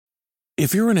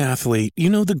If you're an athlete, you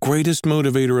know the greatest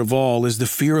motivator of all is the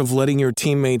fear of letting your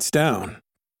teammates down.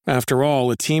 After all,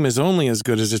 a team is only as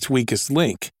good as its weakest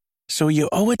link. So you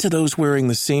owe it to those wearing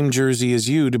the same jersey as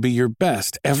you to be your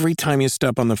best every time you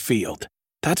step on the field.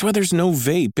 That's why there's no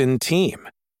vape in team.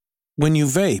 When you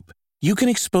vape, you can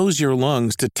expose your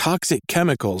lungs to toxic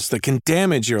chemicals that can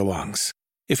damage your lungs.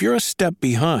 If you're a step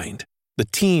behind, the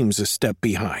team's a step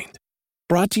behind.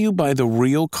 Brought to you by The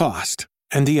Real Cost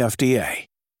and the FDA.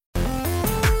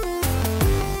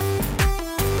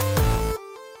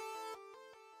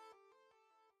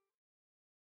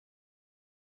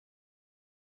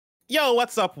 Yo,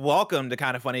 what's up? Welcome to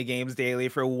Kind of Funny Games Daily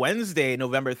for Wednesday,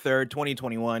 November 3rd,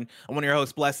 2021. I'm one of your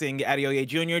hosts, Blessing Adeoye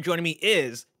Jr. Joining me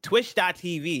is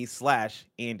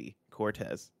twitch.tv/Andy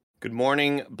Cortez. Good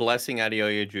morning, Blessing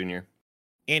Adeoye Jr.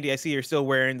 Andy, I see you're still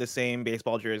wearing the same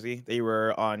baseball jersey that you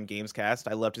were on Gamescast.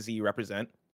 I love to see you represent.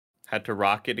 Had to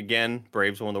rock it again.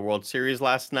 Braves won the World Series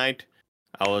last night.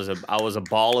 I was a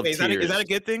ball of tears. Is that a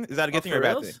good thing? Is that a good thing or a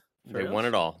bad thing? They won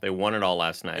it all. They won it all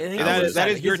last night. That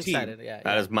is your team.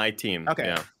 That is my team. Okay.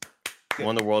 Yeah.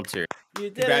 Won the World Series. You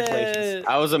did Congratulations. it.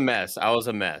 I was a mess.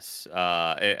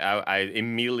 I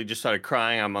immediately just started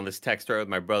crying. I'm on this text thread with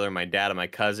my brother, my dad, and my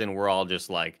cousin. We're all just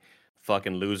like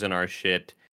fucking losing our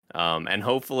shit. And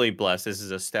hopefully, Bless, this is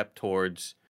a step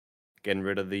towards getting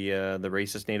rid of the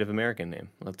racist Native American name.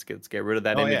 Let's get rid of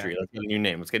that imagery. Let's get a new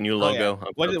name. Let's get a new logo.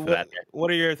 What are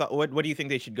your thoughts? What do you think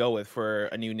they should go with for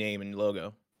a new name and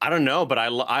logo? I don't know, but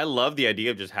I love the idea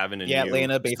of just having a new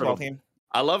Atlanta baseball team.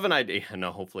 I love an idea.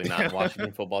 No, hopefully not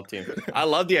Washington football team. I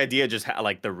love the idea of just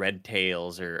like the Red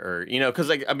Tails or because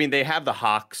they have the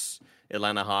Hawks,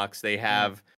 Atlanta Hawks. They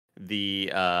have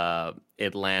the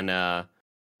Atlanta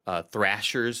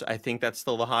Thrashers. I think that's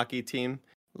still the hockey team.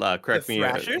 Correct me.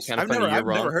 Thrashers? I've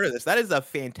never heard of this. That is a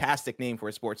fantastic name for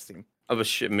a sports team. Oh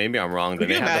shit, maybe I'm wrong.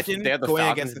 Could you imagine they have the going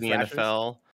Falcons against in the the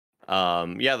Thrashers?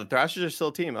 NFL. Yeah, the Thrashers are still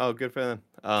a team. Oh, good for them.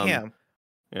 Damn.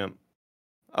 Yeah.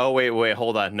 Oh wait,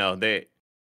 hold on. No, No,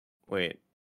 it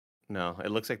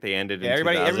looks like they ended in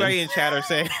 2000. Everybody in chat are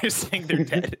saying they're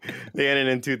dead. They ended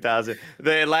in 2000.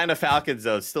 The Atlanta Falcons,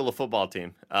 though, is still a football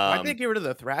team. Why'd they get rid of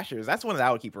the Thrashers? That's one that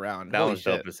I would keep around. That one's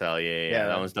dope as hell. Yeah,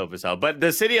 that one's dope as hell. But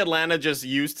the city of Atlanta just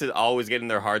used to always getting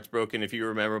their hearts broken. If you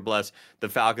remember, Bless, the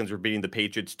Falcons were beating the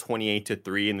Patriots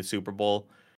 28-3 in the Super Bowl.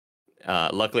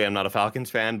 Luckily, I'm not a Falcons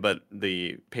fan, but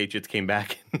the Patriots came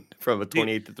back from a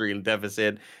 28-3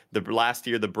 deficit. The last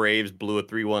year, the Braves blew a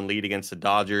 3-1 lead against the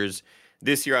Dodgers.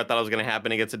 This year, I thought it was going to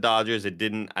happen against the Dodgers. It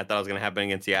didn't. I thought it was going to happen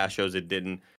against the Astros. It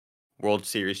didn't. World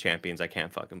Series champions. I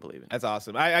can't fucking believe it. That's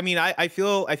awesome. I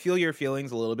feel your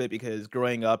feelings a little bit because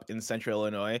growing up in Central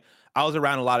Illinois, I was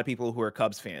around a lot of people who are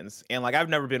Cubs fans, and like I've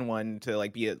never been one to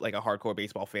like be a hardcore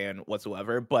baseball fan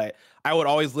whatsoever. But I would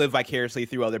always live vicariously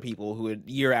through other people who would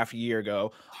year after year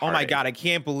go, "Oh my god, I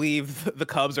can't believe the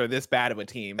Cubs are this bad of a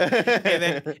team." And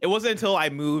then it wasn't until I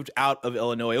moved out of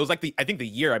Illinois. It was like I think the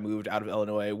year I moved out of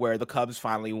Illinois where the Cubs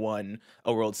finally won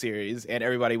a World Series, and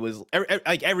everybody was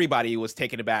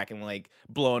taken aback and like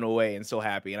blown away and so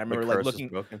happy. And I remember like looking,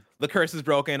 the curse is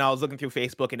broken. I was looking through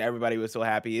Facebook and everybody was so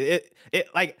happy.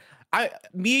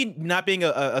 Me not being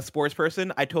a sports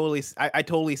person, I totally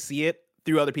see it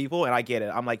through other people and I get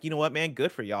it. I'm like, you know what, man,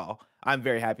 good for y'all. I'm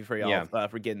very happy for y'all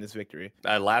for getting this victory.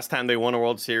 Last time they won a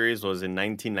World Series was in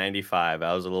 1995.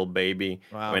 I was a little baby.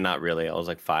 Wow. I mean, not really. I was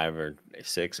like 5 or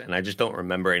 6, and I just don't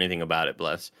remember anything about it,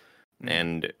 Bless.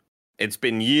 And it's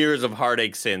been years of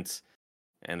heartache since.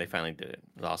 And they finally did it.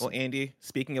 It was awesome. Well, Andy,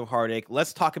 speaking of heartache,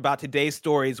 let's talk about today's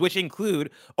stories, which include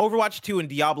Overwatch 2 and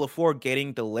Diablo 4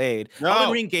 getting delayed,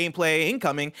 Elden Ring gameplay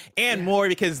incoming, and more,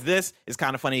 because this is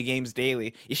Kind of Funny Games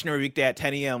Daily. Each and every weekday at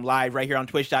 10 a.m. live right here on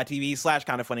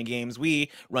twitch.tv/kindoffunnygames.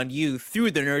 We run you through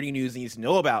the nerdy news you need to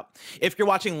know about. If you're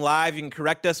watching live, you can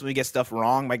correct us when we get stuff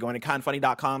wrong by going to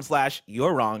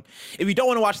kindoffunny.com/you're wrong. If you don't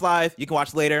want to watch live, you can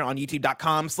watch later on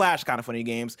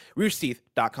youtube.com/kindoffunnygames,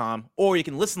 roosterteeth.com, or you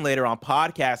can listen later on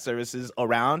podcast services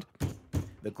around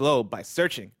the globe by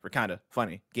searching for Kinda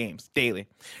Funny Games Daily.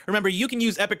 Remember, you can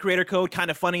use Epic Creator Code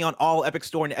Kinda Funny on all Epic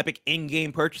Store and Epic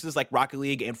in-game purchases like Rocket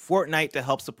League and Fortnite to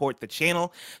help support the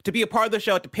channel. To be a part of the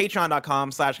show at the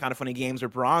patreon.com/kindafunnygames, where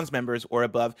bronze members or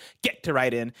above get to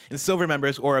write in, and silver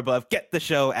members or above get the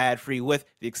show ad-free with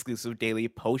the exclusive daily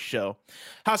post show.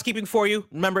 Housekeeping for you,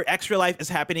 remember Extra Life is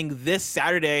happening this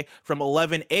Saturday from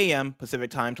 11 a.m. Pacific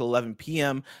time to 11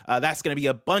 p.m. That's going to be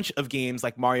a bunch of games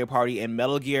like Mario Party and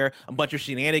Metal Gear, a bunch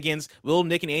of shenanigans. Will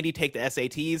Nick and Andy take the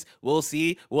SATs? We'll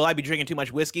see. Will I be drinking too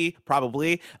much whiskey?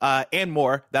 Probably. And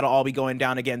more. That'll all be going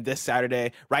down again this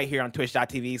Saturday right here on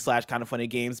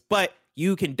twitch.tv/kindoffunnygames. But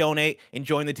You can donate and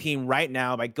join the team right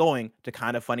now by going to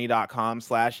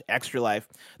kindafunny.com/extralife.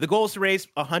 The goal is to raise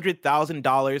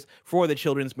 $100,000 for the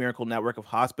Children's Miracle Network of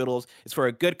Hospitals. It's for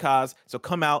a good cause, so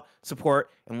come out, support,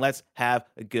 and let's have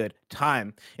a good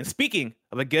time. And speaking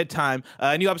of a good time,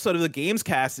 a new episode of the Games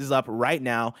Cast is up right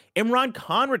now. Imran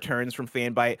Khan returns from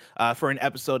Fanbyte for an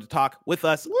episode to talk with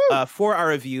us for our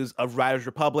reviews of Riders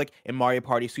Republic and Mario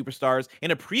Party Superstars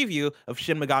and a preview of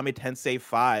Shin Megami Tensei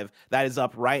 5. That is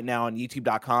up right now on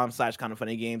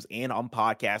youtube.com/kindoffunnygames and on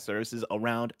podcast services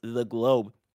around the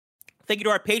globe. Thank you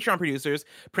to our Patreon producers,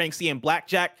 Pranksy and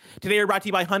Blackjack. Today we're brought to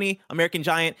you by Honey, American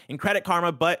Giant, and Credit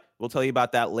Karma, but we'll tell you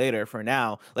about that later. For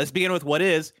now, let's begin with what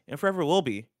is, and forever will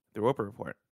be, the Roper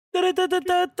Report. It's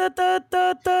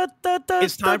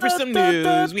time for some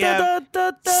news. We have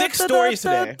 6 stories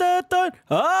today.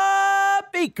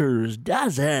 Baker's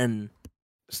dozen.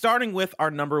 Starting with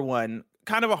our number one,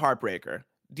 kind of a heartbreaker.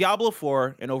 Diablo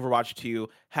 4 and Overwatch 2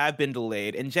 have been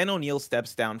delayed, and Jen O'Neill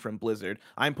steps down from Blizzard.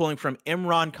 I'm pulling from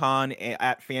Imran Khan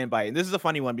at Fanbyte. And this is a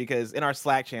funny one because in our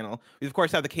Slack channel, we of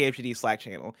course have the KFGD Slack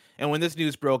channel. And when this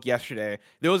news broke yesterday,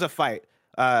 there was a fight.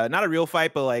 Not a real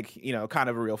fight, but like, kind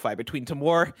of a real fight between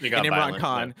Timur and Imran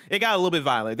Khan. Yeah. It got a little bit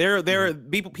violent.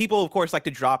 People, of course, like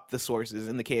to drop the sources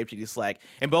in the KFGD Slack,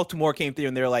 and both Timur came through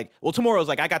and they're like, well, Timur was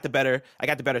like, I got the better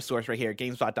source right here,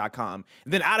 GameSpot.com.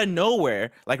 And then out of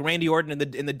nowhere, like Randy Orton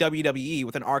in the WWE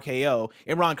with an RKO,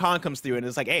 Imran Khan comes through and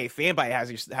it's like, hey, Fanbyte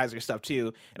has your stuff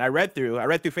too. And I read through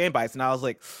Fanbytes and I was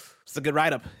like, it's a good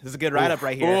write-up. This is a good write-up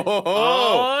right here.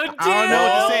 Oh, dude. I don't know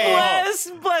what to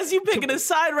say. Bless you picking a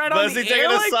side right on the air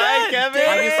like that. Kevin.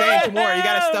 I'm just saying, Timur, you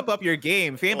got to step up your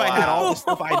game. Fanbyte had all the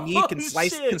stuff I need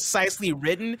concisely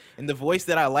written in the voice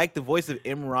that I like, the voice of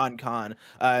Imran Khan.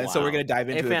 So we're going to dive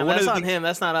into it. Fam, that's on him.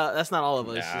 That's not all of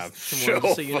us. Timur,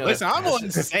 just so you know. Listen, I'm willing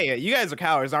to say it. You guys are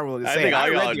cowards. I'm willing to say it. I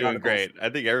think all y'all are doing great. I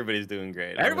think everybody's doing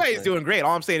great. Everybody's doing great.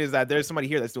 All I'm saying is that there's somebody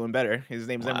here that's doing better. His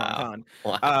name's Imran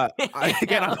Khan.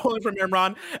 Again, I'm pulling from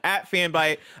Imran at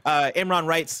Fanbyte. Imran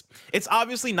writes, it's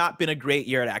obviously not been a great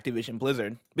year at Activision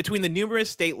Blizzard. Between the numerous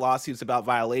state lawsuits about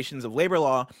violations of labor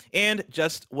law and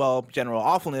just, general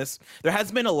awfulness, there has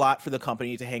been a lot for the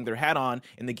company to hang their hat on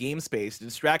in the game space to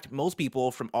distract most people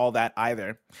from all that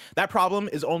either. That problem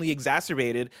is only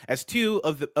exacerbated as 2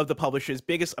 of the publisher's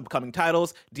biggest upcoming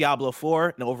titles, Diablo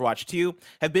 4 and Overwatch 2,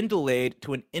 have been delayed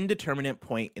to an indeterminate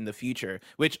point in the future,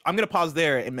 which I'm going to pause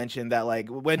there and mention that, like,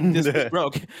 when this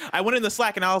broke, I went in the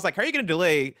Slack and I was like, how are you going to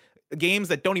delay games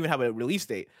that don't even have a release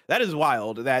date? That is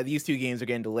wild that these 2 games are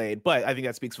getting delayed, but I think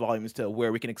that speaks volumes to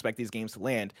where we can expect these games to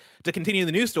land. To continue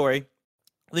the news story,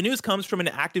 the news comes from an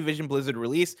Activision Blizzard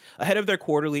release ahead of their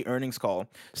quarterly earnings call,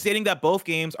 stating that both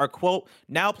games are, quote,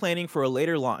 now planning for a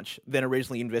later launch than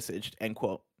originally envisaged, end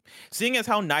quote. Seeing as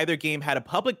how neither game had a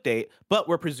public date, but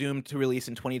were presumed to release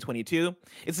in 2022,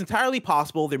 it's entirely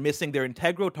possible they're missing their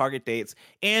integral target dates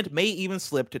and may even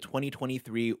slip to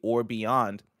 2023 or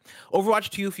beyond. Overwatch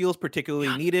 2 feels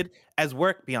particularly needed as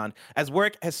work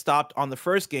has stopped on the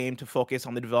first game to focus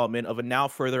on the development of a now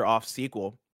further off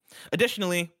sequel.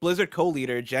 Additionally, Blizzard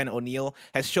co-leader Jen O'Neill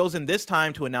has chosen this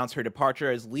time to announce her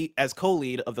departure as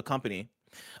co-lead of the company.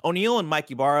 O'Neill and Mike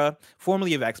Ibarra,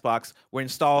 formerly of Xbox, were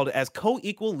installed as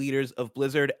co-equal leaders of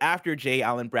Blizzard after J.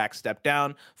 Allen Brack stepped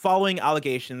down following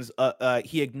allegations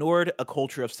he ignored a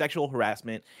culture of sexual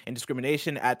harassment and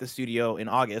discrimination at the studio in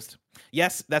August.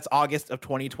 Yes, that's August of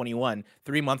 2021,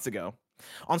 3 months ago.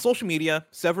 On social media,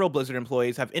 several Blizzard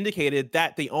employees have indicated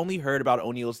that they only heard about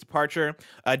O'Neill's departure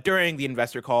during the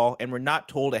investor call and were not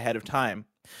told ahead of time.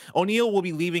 O'Neill will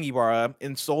be leaving Ibarra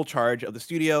in sole charge of the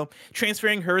studio,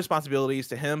 transferring her responsibilities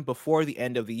to him before the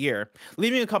end of the year,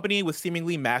 leaving a company with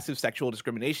seemingly massive sexual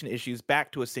discrimination issues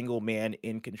back to a single man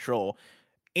in control.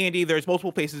 Andy, there's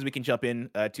multiple places we can jump in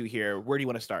to here. Where do you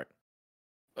want to start?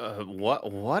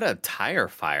 What a tire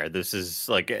fire this is.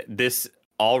 Like, this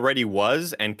already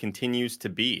was and continues to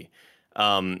be.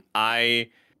 I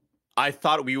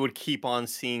thought we would keep on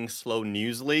seeing slow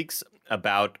news leaks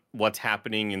about what's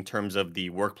happening in terms of the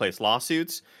workplace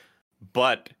lawsuits,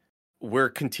 but we're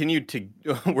continuing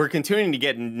to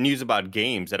get news about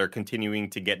games that are continuing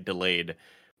to get delayed.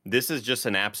 This is just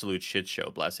an absolute shit show,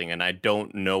 Blessing, and I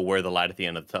don't know where the light at the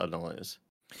end of the tunnel is.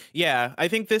 Yeah, I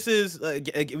think this is,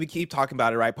 we keep talking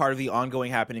about it, right? Part of the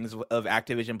ongoing happenings of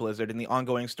Activision Blizzard and the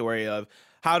ongoing story of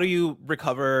how do you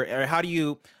recover, or how do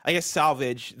you, I guess,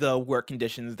 salvage the work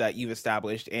conditions that you've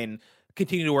established and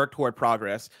continue to work toward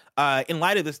progress. In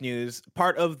light of this news,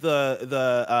 part of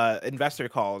the investor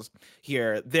calls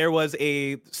here, there was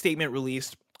a statement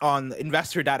released on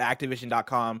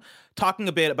investor.activision.com talking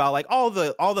a bit about like all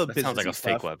the that business sounds like a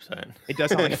stuff. fake website. It does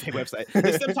sound like a fake website.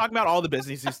 It's them talking about all the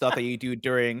businessy stuff that you do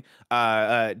during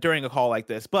a call like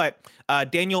this. But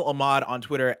Daniel Ahmad on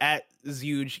Twitter at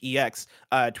ZugeEX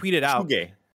tweeted out.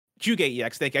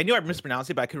 Juge-EX, thank you. I knew I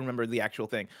mispronounced it, but I couldn't remember the actual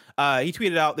thing. He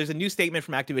tweeted out, there's a new statement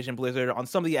from Activision Blizzard on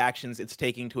some of the actions it's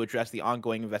taking to address the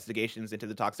ongoing investigations into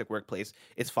the toxic workplace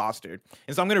it's fostered.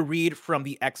 And so I'm going to read from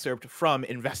the excerpt from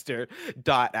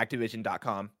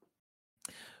investor.activision.com.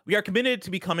 We are committed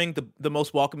to becoming the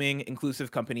most welcoming,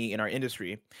 inclusive company in our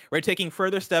industry. We're taking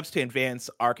further steps to advance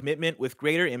our commitment with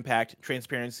greater impact,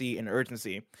 transparency, and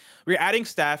urgency. We're adding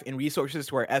staff and resources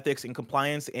to our ethics and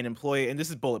compliance and employee, and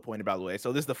this is bullet pointed, by the way,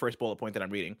 so this is the first bullet point that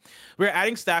I'm reading. We're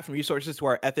adding staff and resources to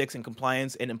our ethics and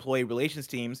compliance and employee relations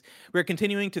teams. We're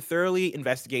continuing to thoroughly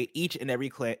investigate each and every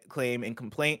claim and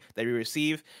complaint that we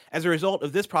receive. As a result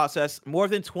of this process, more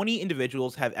than 20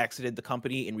 individuals have exited the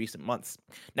company in recent months.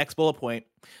 Next bullet point.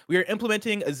 We are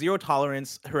implementing a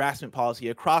zero-tolerance harassment policy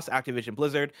across Activision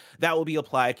Blizzard that will be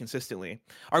applied consistently.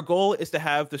 Our goal is to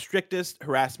have the strictest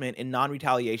harassment and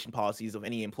non-retaliation policies of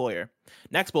any employer.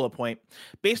 Next bullet point.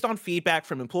 Based on feedback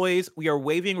from employees, we are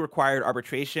waiving required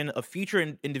arbitration of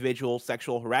future individual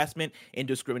sexual harassment and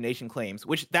discrimination claims,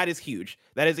 which that is huge.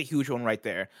 That is a huge one right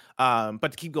there.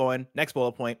 But to keep going, next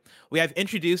bullet point. We have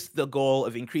introduced the goal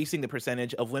of increasing the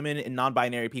percentage of women and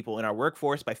non-binary people in our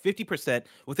workforce by 50%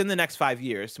 within the next 5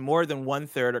 years, to more than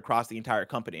 1/3 across the entire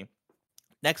company.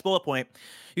 Next bullet point,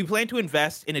 we plan to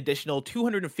invest an additional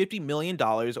 $250 million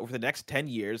over the next 10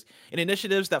 years in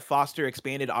initiatives that foster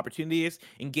expanded opportunities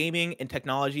in gaming and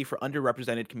technology for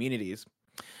underrepresented communities.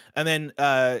 And then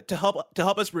to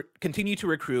help us continue to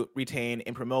recruit, retain,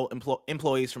 and promote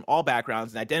employees from all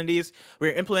backgrounds and identities,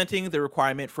 we're implementing the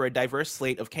requirement for a diverse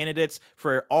slate of candidates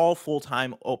for all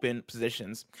full-time open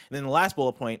positions. And then the last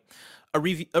bullet point, a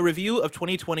review of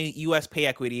 2020 U.S. pay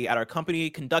equity at our company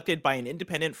conducted by an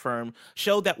independent firm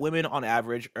showed that women on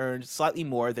average earned slightly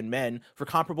more than men for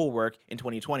comparable work in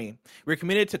 2020. We're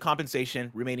committed to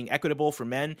compensation remaining equitable for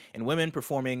men and women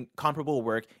performing comparable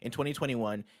work in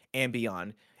 2021 and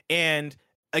beyond. And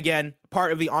again,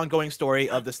 part of the ongoing story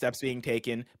of the steps being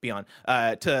taken beyond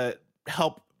to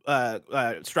help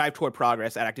strive toward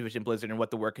progress at Activision Blizzard and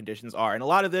what the work conditions are. And a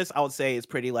lot of this, I would say, is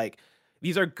pretty like,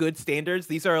 these are good standards.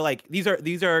 These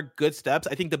are good steps.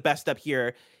 I think the best step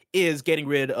here is getting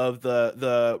rid of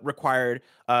the required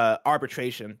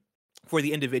arbitration for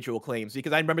the individual claims,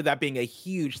 because I remember that being a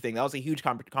huge thing. That was a huge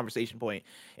conversation point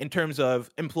in terms of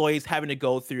employees having to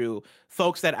go through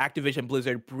folks that Activision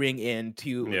Blizzard bring in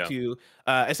to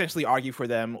essentially argue for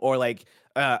them, or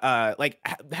have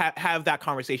that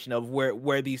conversation of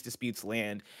where these disputes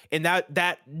land, and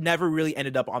that never really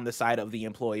ended up on the side of the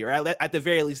employee, or at the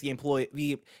very least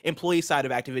the employee side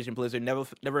of Activision Blizzard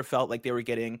never felt like they were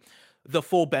getting the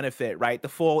full benefit, right? The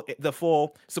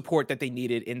full support that they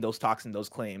needed in those talks and those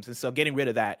claims. And so getting rid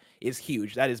of that is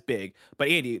huge. That is big. But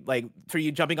Andy, like, for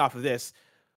you jumping off of this,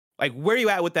 like, where are you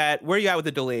at with that? Where are you at with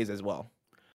the delays as well?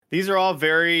 These are all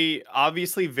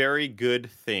obviously very good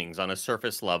things on a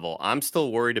surface level. I'm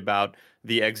still worried about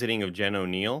the exiting of Jen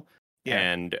O'Neill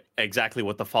and exactly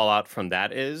what the fallout from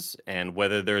that is, and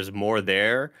whether there's more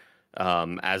there,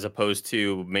 as opposed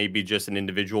to maybe just an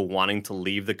individual wanting to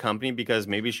leave the company because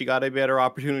maybe she got a better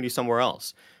opportunity somewhere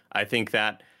else. I think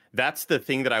that's the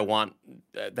thing that I want,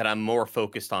 that I'm more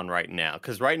focused on right now.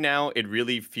 Because right now it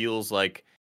really feels like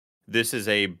this is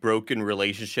a broken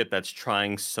relationship that's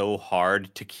trying so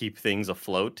hard to keep things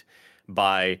afloat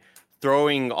by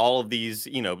throwing all of these,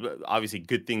 obviously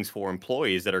good things for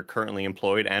employees that are currently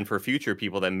employed and for future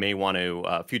people that may want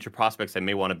to, future prospects that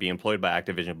may want to be employed by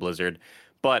Activision Blizzard.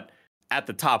 But at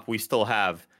the top, we still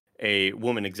have a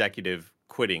woman executive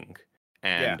quitting.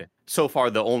 And so far,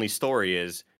 the only story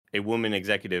is a woman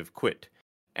executive quit.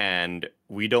 And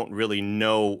we don't really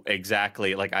know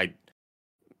exactly, like,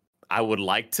 I would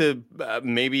like to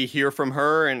maybe hear from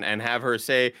her and have her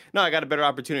say, no, I got a better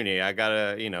opportunity. I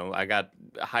got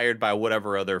hired by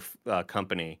whatever other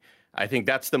company. I think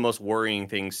that's the most worrying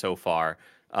thing so far.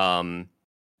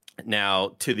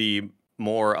 Now, to the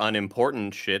more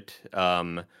unimportant shit,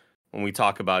 when we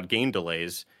talk about game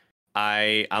delays,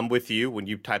 I'm with you when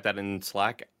you type that in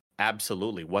Slack.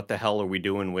 Absolutely. What the hell are we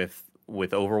doing with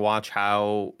Overwatch?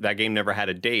 How that game never had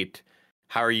a date.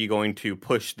 How are you going to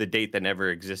push the date that never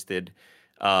existed?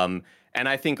 And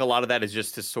I think a lot of that is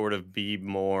just to sort of be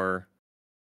more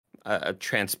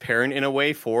transparent in a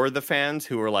way for the fans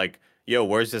who are like, yo,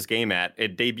 where's this game at?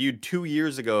 It debuted 2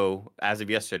 years ago as of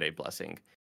yesterday, Blessing.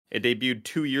 It debuted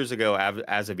 2 years ago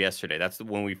as of yesterday. That's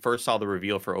when we first saw the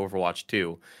reveal for Overwatch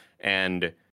 2.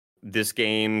 And this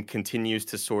game continues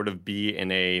to sort of be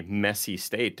in a messy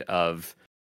state of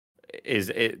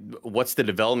what's the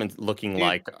development looking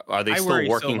like? Are they still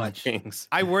working on things?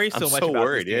 I worry so much about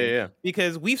worried. This game Yeah.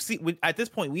 because at this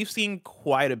point we've seen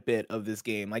quite a bit of this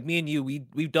game. Like me and you,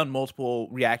 we've done multiple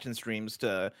reaction streams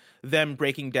to them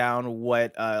breaking down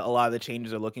what a lot of the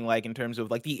changes are looking like in terms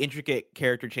of like the intricate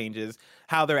character changes,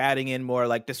 how they're adding in more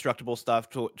like destructible stuff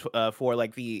for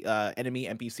like the enemy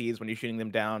NPCs when you're shooting them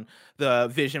down, the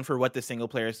vision for what the single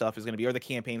player stuff is going to be, or the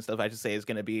campaign stuff I should say is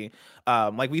going to be.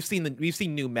 Like we've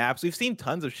seen new maps, we've seen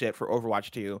tons of shit for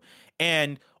Overwatch 2,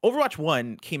 and Overwatch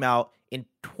 1 came out in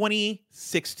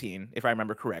 2016, if I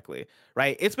remember correctly,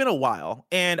 right? It's been a while.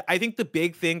 And I think the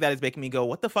big thing that is making me go,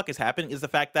 what the fuck is happening, is the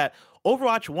fact that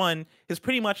Overwatch 1 is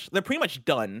pretty much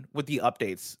done with the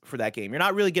updates for that game. You're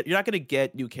not going to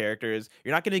get new characters.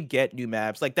 You're not going to get new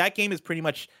maps. Like that game has pretty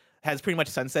much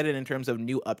sunsetted in terms of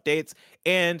new updates.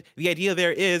 And the idea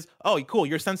there is, oh, cool,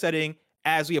 you're sunsetting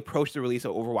as we approach the release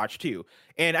of Overwatch 2.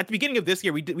 And at the beginning of this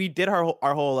year, we did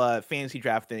our whole fantasy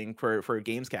draft thing for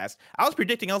Gamescast. I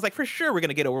was like, for sure we're going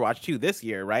to get Overwatch 2 this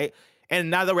year, right? And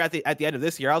now that we're at the end of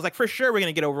this year, I was like, for sure we're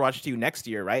going to get Overwatch 2 next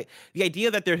year, right? The idea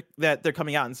that they're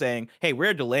coming out and saying, hey,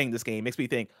 we're delaying this game makes me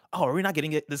think, oh, are we not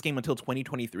getting this game until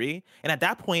 2023? And at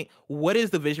that point, what is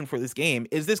the vision for this game?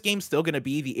 Is this game still going to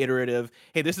be the iterative,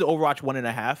 hey, this is Overwatch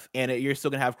 1.5, and you're still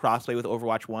going to have crossplay with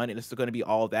Overwatch 1, and it's still going to be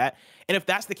all of that? And if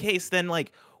that's the case, then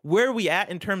like, where are we at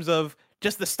in terms of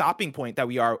just the stopping point that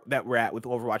we're at with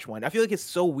Overwatch 1? I feel like it's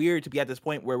so weird to be at this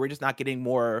point where we're just not getting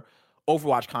more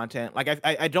Overwatch content. Like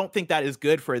I don't think that is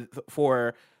good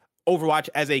for Overwatch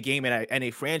as a game and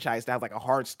a franchise to have like a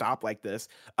hard stop like this,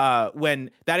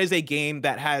 when that is a game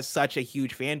that has such a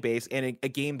huge fan base, and a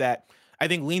game that I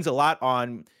think leans a lot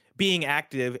on being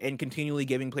active and continually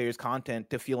giving players content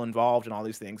to feel involved in all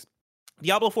these things.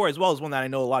 Diablo 4 as well is one that I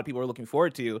know a lot of people are looking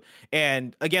forward to.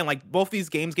 And again, like both these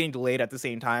games getting delayed at the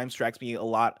same time strikes me a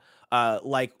lot about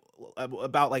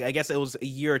like, I guess it was a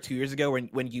year or 2 years ago when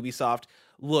Ubisoft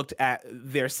looked at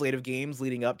their slate of games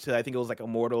leading up to, I think it was like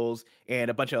Immortals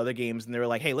and a bunch of other games, and they were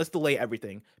like, hey, let's delay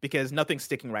everything because nothing's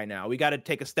sticking right now. We got to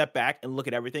take a step back and look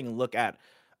at everything and look at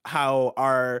how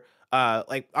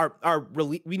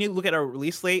we need to look at our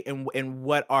release slate and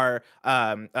what our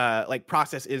like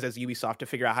process is as Ubisoft to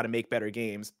figure out how to make better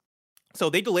games.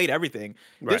 So they delayed everything.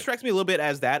 Right. This strikes me a little bit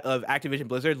as that of Activision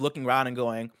Blizzard looking around and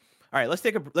going, all right, let's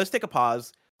take a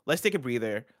pause. Let's take a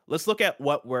breather. Let's look at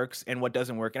what works and what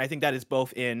doesn't work. And I think that is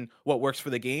both in what works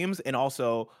for the games and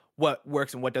also what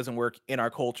works and what doesn't work in our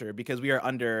culture, because we are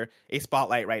under a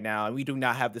spotlight right now and we do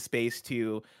not have the space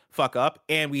to fuck up.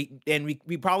 And we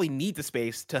probably need the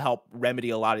space to help remedy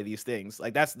a lot of these things.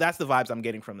 Like that's the vibes I'm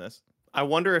getting from this. I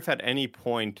wonder if at any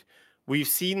point we've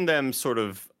seen them sort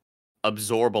of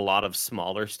absorb a lot of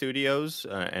smaller studios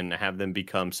and have them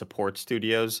become support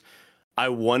studios. I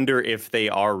wonder if they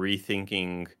are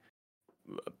rethinking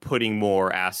putting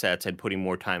more assets and putting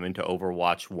more time into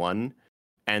Overwatch 1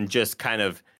 and just kind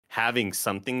of having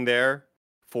something there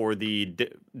for the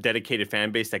dedicated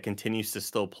fan base that continues to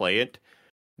still play it.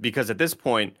 Because at this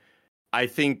point, I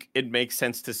think it makes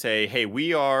sense to say, hey,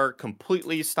 we are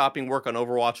completely stopping work on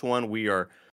Overwatch 1. We are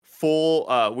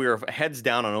we are heads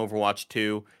down on Overwatch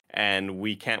 2. And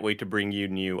we can't wait to bring you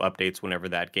new updates whenever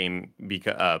that game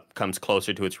comes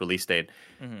closer to its release date.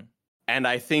 Mm-hmm. And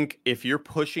I think if you're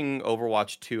pushing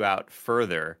Overwatch 2 out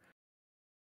further,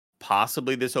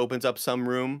 possibly this opens up some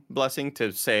room, Blessing,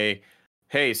 to say,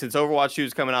 hey, since Overwatch 2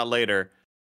 is coming out later,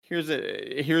 here's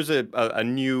a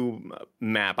new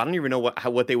map. I don't even know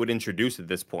what they would introduce at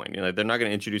this point. You know, they're not going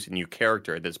to introduce a new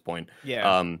character at this point.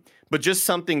 Yeah. But just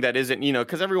something that isn't,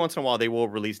 because every once in a while they will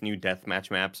release new deathmatch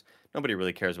maps. Nobody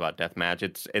really cares about deathmatch.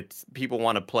 It's people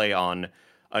want to play on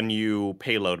a new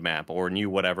payload map or a new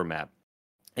whatever map.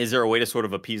 Is there a way to sort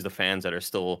of appease the fans that are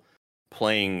still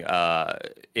playing in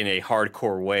a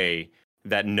hardcore way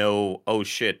that know, oh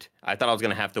shit, I thought I was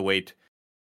going to have to wait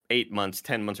 8 months,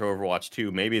 10 months for Overwatch 2.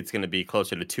 Maybe it's going to be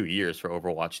closer to 2 years for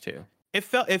Overwatch 2. It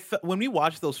felt when we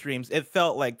watched those streams, it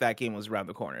felt like that game was around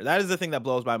the corner. That is the thing that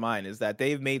blows my mind, is that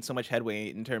they've made so much headway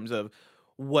in terms of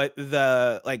what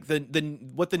the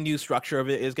new structure of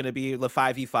it is going to be, the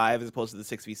 5v5 as opposed to the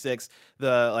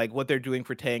 6v6, what they're doing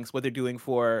for tanks, what they're doing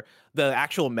for the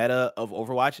actual meta of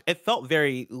Overwatch. It felt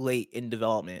very late in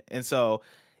development. And so,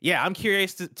 yeah, I'm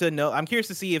curious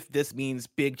to see if this means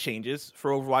big changes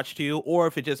for Overwatch 2, or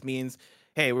if it just means,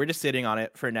 hey, we're just sitting on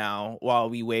it for now while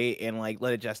we wait and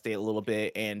let it gestate a little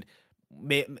bit, and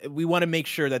we want to make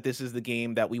sure that this is the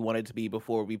game that we want it to be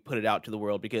before we put it out to the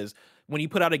world. Because when you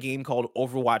put out a game called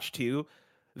Overwatch 2,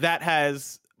 that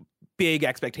has big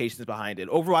expectations behind it.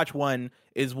 Overwatch 1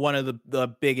 is one of the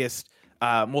biggest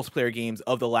multiplayer games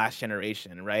of the last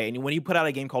generation, right? And when you put out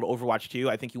a game called Overwatch 2,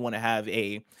 I think you want to have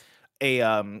a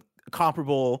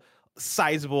comparable,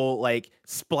 sizable like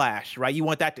splash, right? You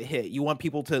want that to hit. You want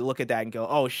people to look at that and go,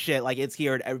 "Oh shit!" Like it's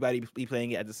here, and everybody be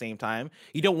playing it at the same time.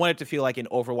 You don't want it to feel like an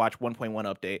Overwatch 1.1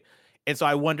 update. And so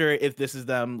I wonder if this is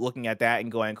them looking at that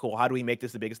and going, "Cool, how do we make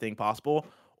this the biggest thing possible?"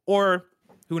 Or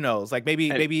who knows? Like maybe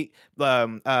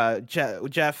Jeff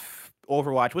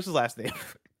Overwatch. What's his last name?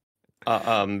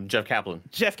 Jeff Kaplan.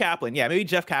 Jeff Kaplan. Yeah, maybe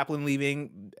Jeff Kaplan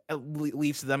leaving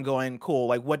leads to them going, cool.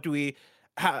 Like, what do we?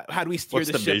 How do we steer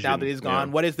the ship now that he's gone?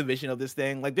 Yeah. What is the vision of this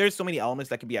thing? Like, there's so many elements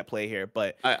that can be at play here.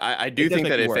 But I do think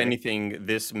that if anything,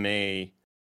 this may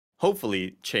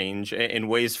hopefully change in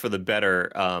ways for the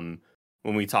better.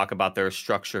 When we talk about their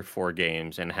structure for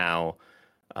games and how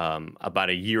about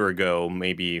a year ago,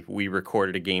 maybe we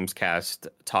recorded a Gamescast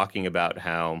talking about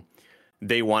how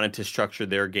they wanted to structure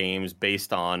their games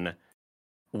based on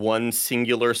one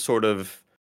singular sort of,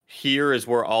 here is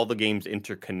where all the games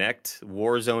interconnect.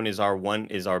 Warzone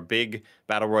is our big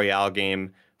battle royale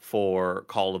game for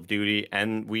Call of Duty,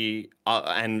 and we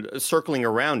and circling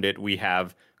around it, we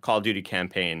have Call of Duty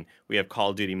Campaign, we have Call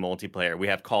of Duty Multiplayer, we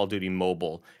have Call of Duty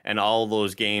Mobile, and all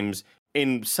those games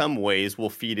in some ways will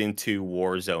feed into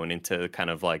Warzone, into kind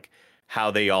of like how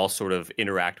they all sort of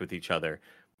interact with each other.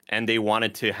 And they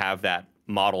wanted to have that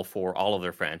model for all of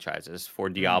their franchises. For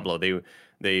Diablo,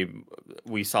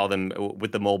 we saw them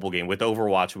with the mobile game. With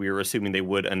Overwatch, we were assuming they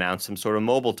would announce some sort of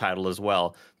mobile title as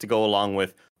well to go along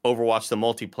with Overwatch the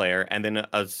multiplayer, and then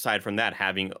aside from that,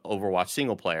 having Overwatch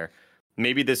single player.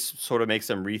 Maybe this sort of makes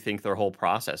them rethink their whole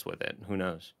process with it. Who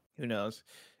knows? Who knows?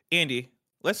 Andy,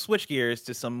 let's switch gears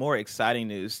to some more exciting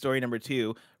news. Story number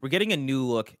 2. We're getting a new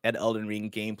look at Elden Ring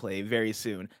gameplay very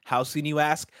soon. How soon, you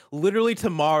ask? Literally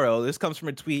tomorrow. This comes from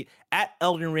a tweet at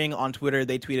Elden Ring on Twitter.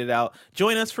 They tweeted out,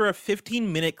 join us for a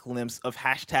 15-minute glimpse of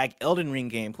hashtag Elden Ring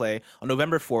gameplay on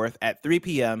November 4th at 3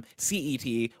 p.m.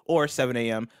 CET or 7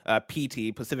 a.m.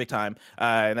 PT Pacific time.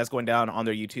 And that's going down on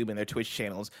their YouTube and their Twitch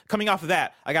channels. Coming off of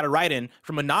that, I got a write-in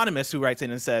from Anonymous, who writes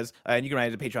in and says, and you can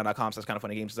write it to patreon.com, so it's kind of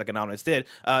funny games, just like Anonymous did.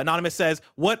 Anonymous says,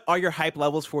 what are your hype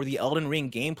levels for the Elden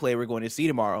Ring gameplay we're going to see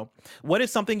tomorrow? What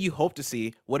is something you hope to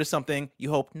see? What is something you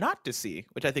hope not to see?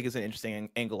 Which I think is an interesting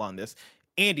angle on this.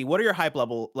 Andy, what are your hype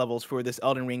levels for this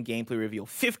Elden Ring gameplay reveal?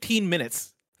 15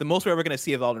 minutes, the most we're ever going to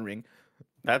see of Elden Ring.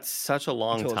 That's such a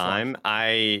long time.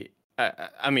 I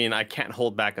mean, I can't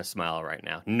hold back a smile right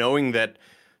now, knowing that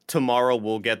tomorrow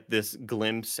we'll get this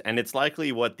glimpse, and it's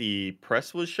likely what the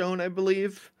press was shown, I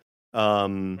believe.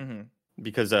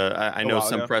 Because I know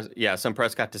some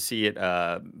press got to see it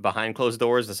behind closed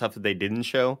doors, the stuff that they didn't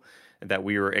show, that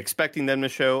we were expecting them to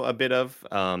show a bit of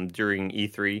during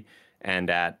E3 and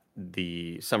at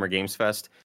the Summer Games Fest.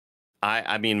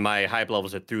 I mean, my hype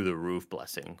levels are through the roof,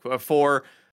 Blessing. For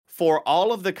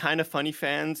all of the Kind of Funny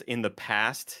fans in the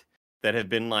past that have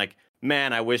been like,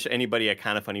 man, I wish anybody at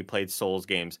Kind of Funny played Souls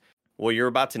games. Well, you're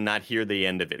about to not hear the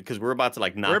end of it, because we're about to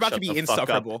we're about to be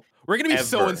insufferable. We're going to be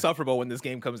so insufferable when this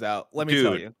game comes out. Let me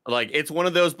tell you. Like, it's one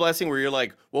of those, Blessing, where you're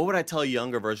like, what would I tell a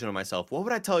younger version of myself? What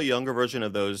would I tell a younger version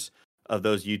of those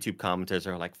YouTube commenters that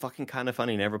are like, fucking Kind of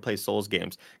Funny, never play Souls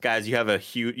games? Guys, you have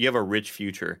a rich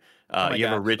future. You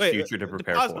have a rich future to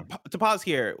prepare for. To pause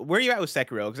here, where are you at with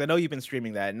Sekiro? Because I know you've been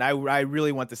streaming that, and I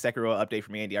really want the Sekiro update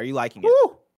from Andy. Are you liking it?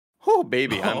 Oh,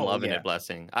 baby, I'm loving it,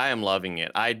 Blessing. I am loving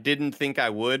it. I didn't think I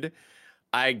would.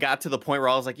 I got to the point where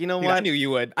I was like, you know what? I knew you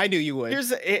would.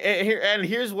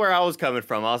 Here's where I was coming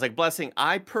from. I was like, Blessing,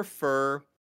 I prefer,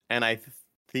 and I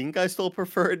think I still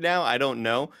prefer it now. I don't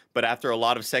know. But after a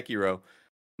lot of Sekiro,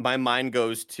 my mind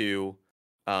goes to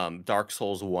Dark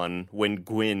Souls 1, when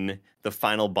Gwyn, the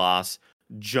final boss,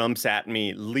 leaps at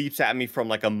me from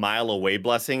like a mile away,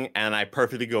 Blessing, and I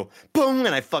perfectly go, boom,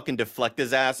 and I fucking deflect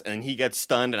his ass, and he gets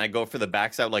stunned, and I go for the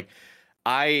backside. Like,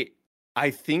 I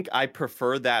think I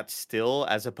prefer that still,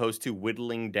 as opposed to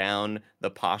whittling down the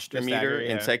posture meter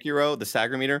in Sekiro, the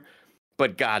stagger meter.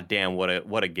 But goddamn,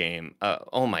 what a game!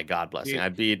 Oh my God, Blessing! I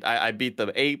beat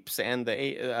the apes and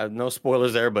the no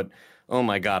spoilers there, but oh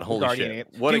my God, holy Guardian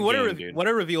shit! What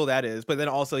a reveal that is! But then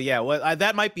also,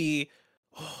 that might be.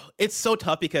 It's so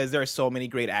tough because there are so many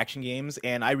great action games,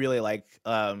 and I really like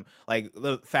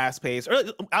the fast paced, or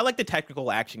I like the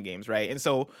technical action games, right? And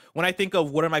so when I think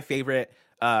of what are my favorite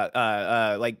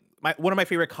one of my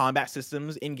favorite combat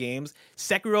systems in games,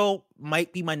 Sekiro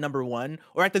might be my number one,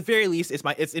 or at the very least,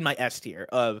 it's in my S tier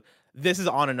of this is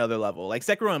on another level. Like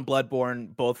Sekiro and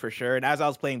Bloodborne, both for sure. And as I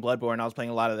was playing Bloodborne, I was playing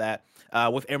a lot of that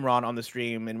with Imran on the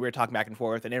stream, and we were talking back and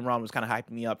forth. And Imran was kind of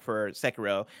hyping me up for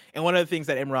Sekiro. And one of the things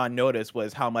that Imran noticed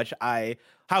was how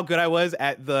good I was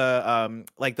at the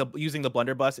using the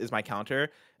blunderbuss as my counter.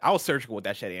 I was surgical with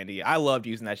that shit, Andy. I loved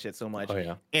using that shit so much. Oh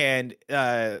yeah. And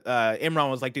Imran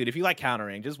was like, dude, if you like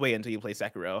countering, just wait until you play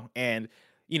Sekiro. And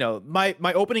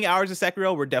my opening hours of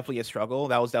Sekiro were definitely a struggle.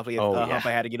 That was definitely a hump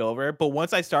I had to get over. But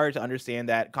once I started to understand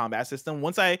that combat system,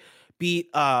 once I beat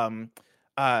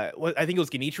I think it was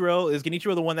Genichiro. Is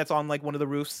Genichiro the one that's on like one of the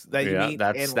roofs that you meet?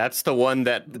 That's the one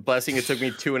that, blessing, it took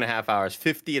me 2.5 hours,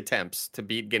 50 attempts to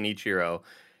beat Genichiro.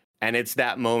 And it's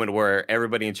that moment where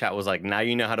everybody in chat was like, now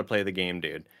you know how to play the game,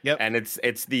 dude. Yep. And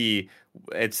it's the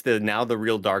now the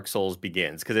real Dark Souls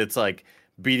begins, because it's like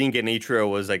beating Genichiro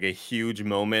was like a huge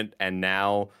moment, and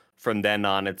now from then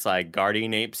on it's like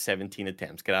Guardian Ape 17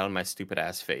 attempts. Get out of my stupid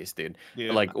ass face, dude.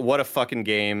 Yeah. Like, what a fucking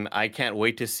game. I can't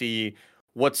wait to see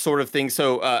what sort of things.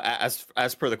 So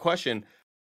as per the question,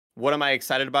 what am I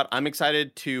excited about? I'm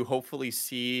excited to hopefully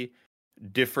see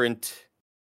different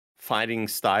fighting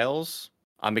styles.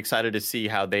 I'm excited to see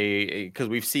how because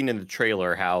we've seen in the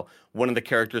trailer how one of the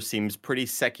characters seems pretty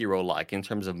Sekiro-like in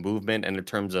terms of movement and in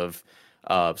terms of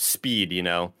speed,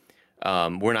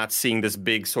 We're not seeing this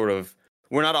big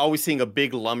we're not always seeing a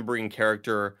big lumbering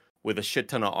character with a shit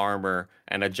ton of armor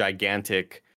and a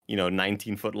gigantic,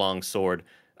 19-foot long sword.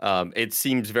 It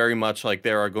seems very much like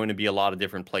there are going to be a lot of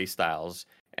different play styles,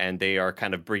 and they are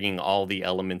kind of bringing all the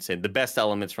elements in, the best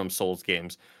elements from Souls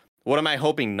games. What am I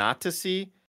hoping not to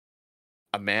see?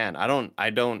 Man, I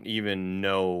don't even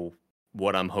know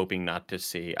what I'm hoping not to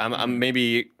see. I'm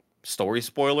maybe story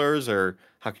spoilers, or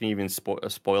how can you even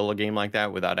spoil a game like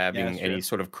that without having any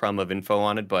sort of crumb of info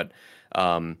on it? But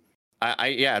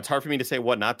it's hard for me to say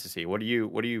what not to see. What are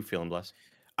you feeling, Bless?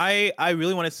 I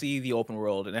really want to see the open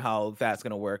world and how that's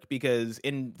going to work, because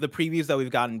in the previews that we've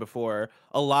gotten before,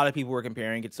 a lot of people were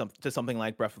comparing it to something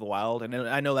like Breath of the Wild, and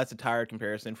I know that's a tired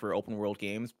comparison for open world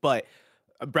games, but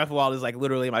Breath of the Wild is like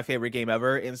literally my favorite game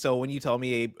ever, and so when you tell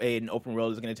me an open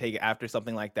world is going to take after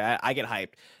something like that, I get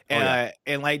hyped.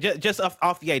 And like just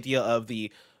off the idea of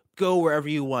the go wherever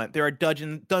you want. There are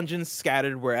dungeons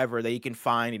scattered wherever that you can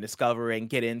find and discover and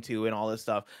get into and all this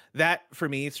stuff. That for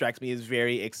me strikes me as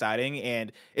very exciting,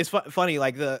 and it's funny.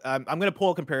 Like I'm going to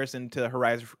pull a comparison to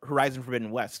Horizon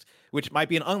Forbidden West, which might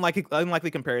be an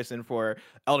unlikely comparison for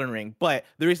Elden Ring. But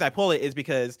the reason I pull it is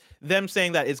because them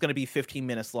saying that it's going to be 15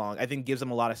 minutes long, I think gives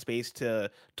them a lot of space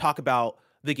to talk about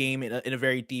the game in a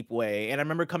very deep way. And I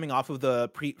remember coming off of the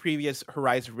previous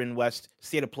Horizon Forbidden West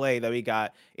state of play that we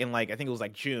got in I think it was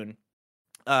June,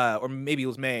 or maybe it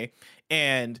was May.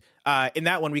 And in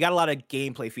that one, we got a lot of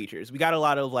gameplay features. We got a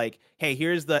lot of hey,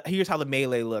 here's how the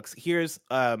melee looks. Here's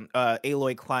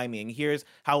Aloy climbing. Here's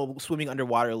how swimming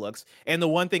underwater looks. And the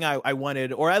one thing I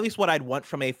wanted, or at least what I'd want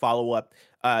from a follow-up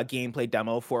gameplay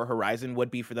demo for Horizon,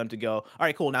 would be for them to go, all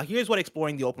right, cool. Now here's what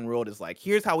exploring the open world is like.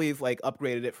 Here's how we've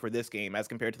upgraded it for this game as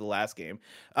compared to the last game.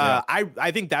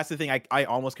 I think that's the thing I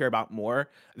almost care about more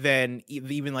than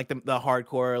even the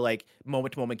hardcore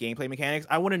moment to moment gameplay mechanics.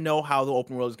 I want to know how the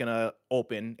open world is gonna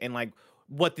open, and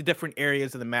what the different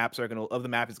areas of the map is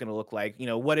gonna look like.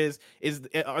 What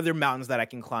are there mountains that I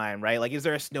can climb, right? Is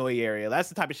there a snowy area? That's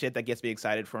the type of shit that gets me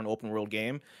excited for an open world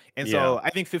game. And so I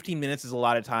think 15 minutes is a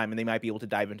lot of time, and they might be able to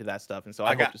dive into that stuff. And so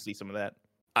I hope to see some of that.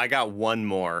 I got one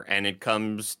more, and it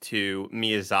comes to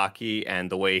Miyazaki and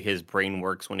the way his brain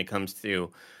works when it comes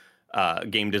to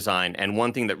game design. And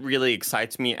one thing that really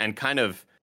excites me and kind of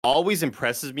always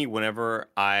impresses me whenever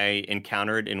I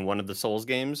encounter it in one of the Souls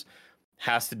games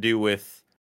has to do with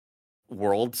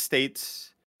world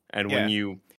states. And when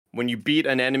you beat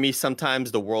an enemy,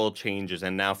 sometimes the world changes,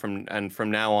 and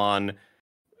from now on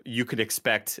you could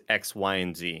expect X, Y,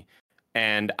 and Z.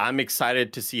 And I'm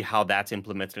excited to see how that's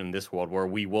implemented in this world, where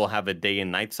we will have a day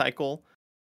and night cycle.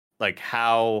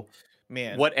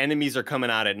 What enemies are coming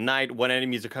out at night, what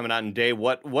enemies are coming out in day,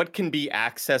 what can be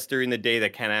accessed during the day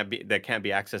that can't be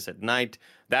accessed at night.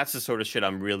 That's the sort of shit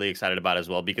I'm really excited about as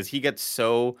well, because he gets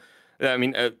so,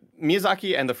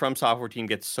 Miyazaki and the From Software team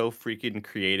gets so freaking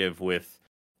creative with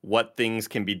what things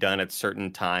can be done at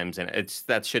certain times, and it's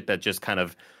that shit that just kind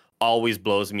of always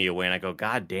blows me away, and I go,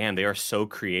 God damn, they are so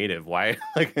creative. Why?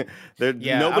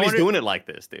 Nobody's doing it like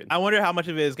this, dude. I wonder how much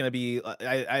of it is going to be.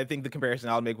 I think the comparison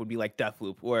I'll make would be like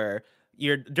Deathloop, where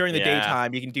you're during the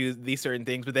daytime you can do these certain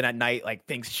things, but then at night like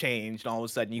things change and all of a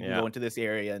sudden you can go into this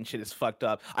area and shit is fucked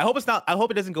up. I hope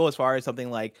it doesn't go as far as something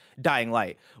like Dying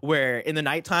Light, where in the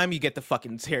nighttime you get the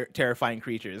fucking terrifying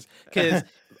creatures. Because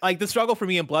like the struggle for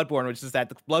me in Bloodborne, which is that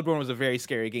the Bloodborne was a very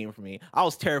scary game for me. I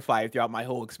was terrified throughout my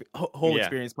whole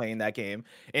experience playing that game.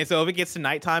 And so if it gets to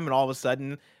nighttime and all of a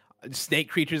sudden snake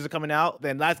creatures are coming out,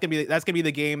 then that's gonna be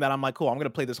the game that I'm like, cool, I'm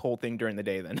gonna play this whole thing during the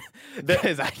day then,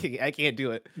 because I can't do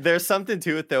it. There's something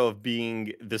to it though of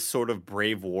being this sort of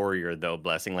brave warrior though,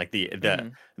 Blessing, like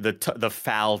the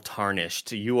foul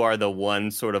tarnished. You are the one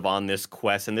sort of on this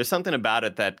quest, and there's something about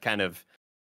it that kind of,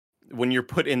 when you're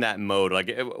put in that mode,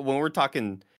 like when we're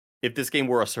talking, if this game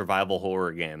were a survival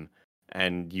horror game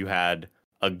and you had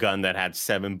a gun that had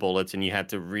 7 bullets and you had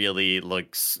to really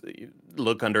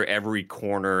look under every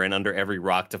corner and under every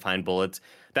rock to find bullets,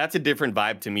 that's a different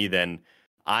vibe to me than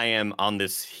I am on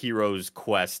this hero's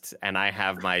quest and I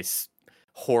have my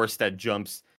horse that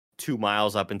jumps 2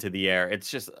 miles up into the air.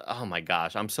 It's just, oh my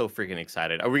gosh, I'm so freaking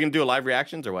excited. Are we going to do a live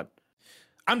reactions or what?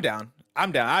 I'm down.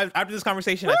 After this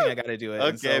conversation, I think I got to do it.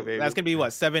 Okay, so baby. That's going to be,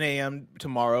 7 a.m.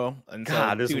 tomorrow. And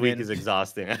God, this week is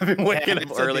exhausting. I've been waking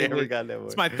up early every goddamn morning.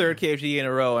 It's my 3rd KFG in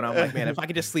a row, and I'm like, man, if I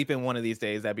could just sleep in one of these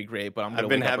days, that'd be great. But I've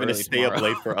been having to stay up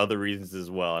late for other reasons as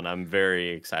well, and I'm very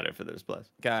excited for this. Plus,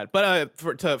 God, but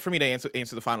for me to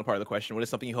answer the final part of the question, what is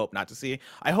something you hope not to see?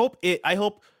 I hope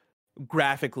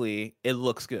graphically it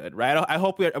looks good, right? I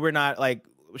hope we're not like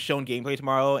shown gameplay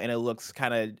tomorrow and it looks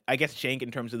kind of, I guess, jank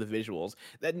in terms of the visuals.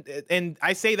 And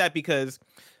I say that because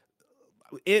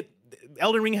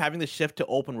Elden Ring having the shift to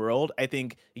open world, I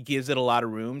think gives it a lot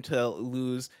of room to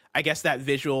lose, I guess, that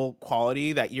visual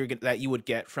quality that you would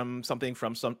get from something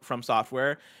from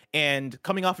software. And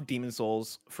coming off of Demon's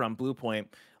Souls from Bluepoint,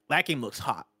 that game looks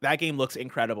hot. That game looks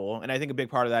incredible. And I think a big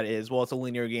part of that is, well, it's a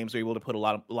linear game, so you're able to put a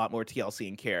lot more TLC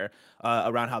and care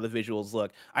around how the visuals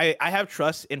look. I have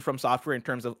trust in From Software in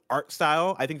terms of art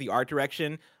style. I think the art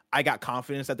direction, I got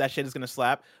confidence that shit is going to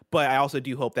slap. But I also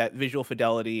do hope that visual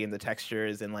fidelity and the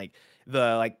textures and I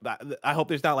hope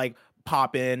there's not like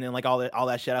pop in and like all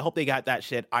that shit. I hope they got that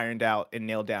shit ironed out and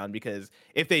nailed down, because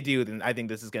if they do, then I think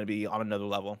this is going to be on another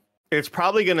level. It's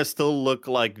probably going to still look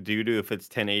like doo-doo if it's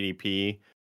 1080p.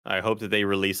 I hope that they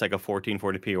release like a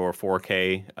 1440p or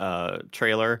 4K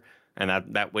trailer, and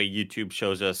that way YouTube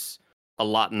shows us a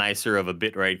lot nicer of a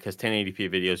bitrate, because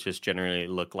 1080p videos just generally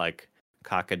look like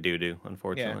cock-a-doo-doo,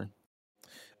 unfortunately.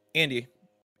 Yeah. Andy,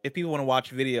 if people want to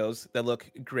watch videos that look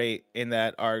great and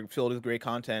that are filled with great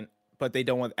content, but they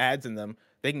don't want ads in them,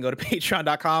 they can go to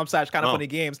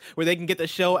patreon.com/kindoffunnygames, where they can get the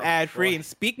show ad-free. And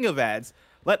speaking of ads,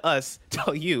 let us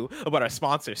tell you about our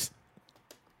sponsors.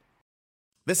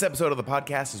 This episode of the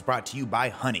podcast is brought to you by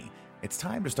Honey. It's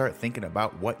time to start thinking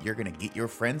about what you're going to get your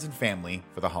friends and family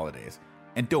for the holidays.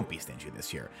 And don't be stingy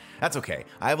this year. That's okay.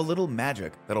 I have a little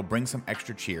magic that'll bring some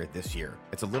extra cheer this year.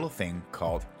 It's a little thing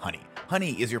called Honey.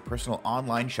 Honey is your personal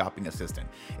online shopping assistant.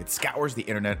 It scours the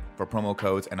internet for promo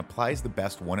codes and applies the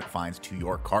best one it finds to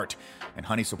your cart. And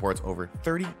Honey supports over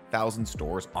 30,000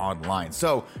 stores online.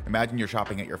 So imagine you're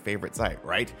shopping at your favorite site,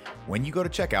 right? When you go to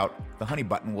checkout, the Honey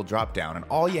button will drop down and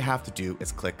all you have to do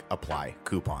is click Apply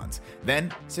Coupons.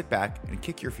 Then sit back and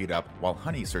kick your feet up while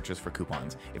Honey searches for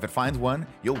coupons. If it finds one,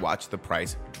 you'll watch the price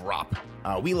drop.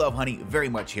 We love Honey very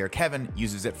much here. Kevin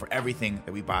uses it for everything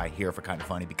that we buy here for Kind of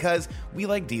Funny, because we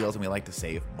like deals and we like to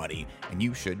save money, and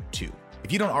you should too.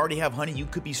 If you don't already have Honey, you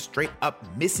could be straight up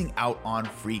missing out on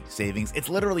free savings. It's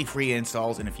literally free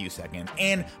installs in a few seconds,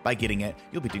 and by getting it,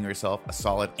 you'll be doing yourself a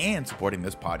solid and supporting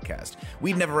this podcast.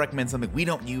 We'd never recommend something we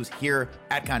don't use here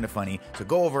at Kind of Funny, so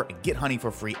go over and get Honey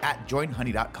for free at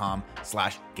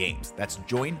joinhoney.com/games. That's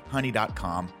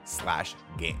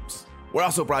joinhoney.com/games. We're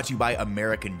also brought to you by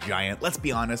American Giant. Let's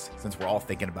be honest, since we're all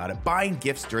thinking about it, buying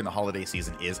gifts during the holiday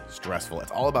season is stressful.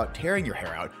 It's all about tearing your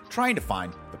hair out, trying to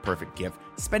find the perfect gift,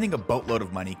 spending a boatload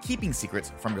of money, keeping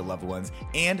secrets from your loved ones,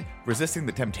 and resisting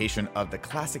the temptation of the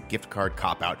classic gift card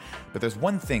cop-out. But there's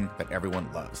one thing that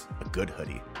everyone loves: a good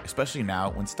hoodie, especially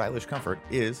now when stylish comfort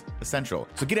is essential.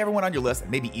 So get everyone on your list,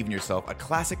 and maybe even yourself, a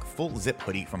classic full zip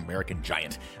hoodie from American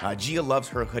Giant. Gia loves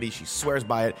her hoodie. She swears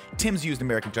by it. Tim's used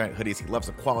American Giant hoodies. He loves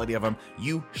the quality of them.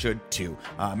 You should too.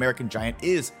 American Giant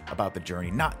is about the journey,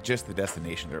 not just the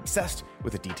destination. They're obsessed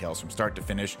with the details from start to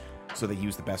finish, so they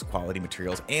use the best quality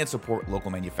materials and support local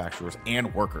manufacturers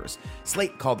and workers.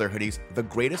 Slate called their hoodies the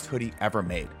greatest hoodie ever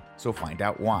made, so find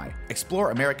out why. Explore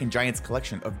American Giant's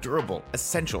collection of durable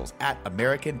essentials at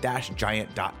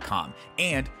american-giant.com,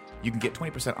 and you can get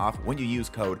 20% off when you use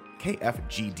code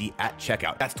KFGD at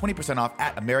checkout. That's 20% off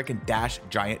at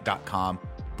american-giant.com,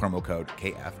 promo code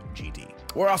KFGD.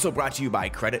 We're also brought to you by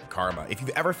Credit Karma. If you've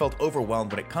ever felt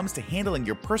overwhelmed when it comes to handling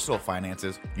your personal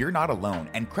finances, you're not alone,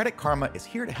 and Credit Karma is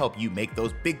here to help you make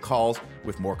those big calls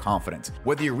with more confidence.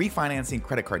 Whether you're refinancing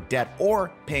credit card debt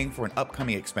or paying for an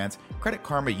upcoming expense, Credit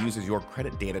Karma uses your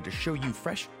credit data to show you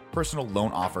fresh personal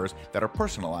loan offers that are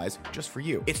personalized just for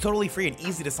you. It's totally free and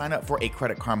easy to sign up for a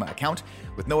Credit Karma account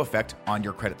with no effect on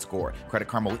your credit score. Credit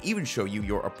Karma will even show you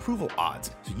your approval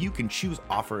odds so you can choose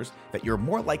offers that you're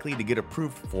more likely to get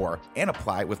approved for and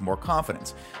apply with more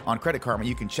confidence. On Credit Karma,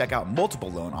 you can check out multiple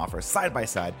loan offers side by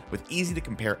side with easy to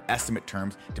compare estimate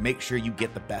terms to make sure you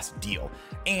get the best deal.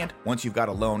 And once you've got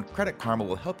a loan, Credit Karma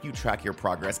will help you track your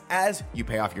progress as you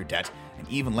pay off your debt and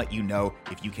even let you know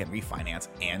if you can refinance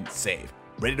and save.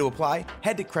 Ready to apply?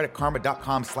 Head to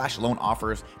creditkarma.com/loan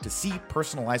offers to see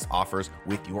personalized offers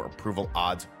with your approval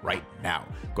odds right now.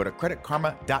 Go to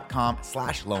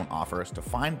creditkarma.com/loan offers to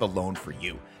find the loan for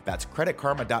you. That's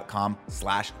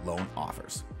creditkarma.com/loan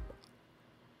offers.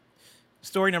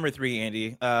 Story number 3,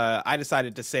 Andy. I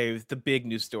decided to save the big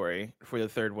news story for the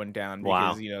third one down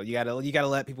because you gotta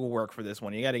let people work for this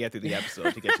one. You gotta get through the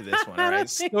episode to get to this one. All right.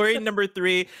 Story number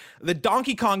 3: the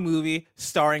Donkey Kong movie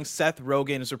starring Seth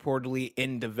Rogen is reportedly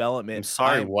in development. I'm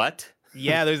sorry, what?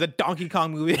 Yeah, there's a Donkey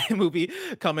Kong movie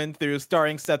coming through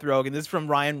starring Seth Rogen. This is from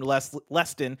Ryan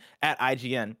Leston at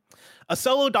IGN. A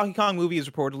solo Donkey Kong movie is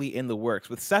reportedly in the works,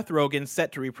 with Seth Rogen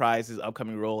set to reprise his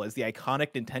upcoming role as the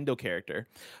iconic Nintendo character.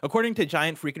 According to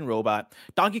Giant Freaking Robot,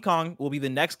 Donkey Kong will be the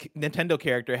next Nintendo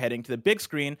character heading to the big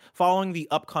screen following the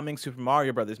upcoming Super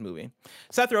Mario Bros. Movie.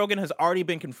 Seth Rogen has already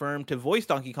been confirmed to voice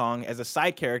Donkey Kong as a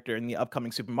side character in the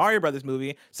upcoming Super Mario Bros.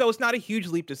 Movie, so it's not a huge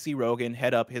leap to see Rogen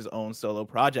head up his own solo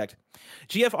project.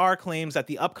 GFR claims that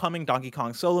the upcoming Donkey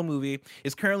Kong solo movie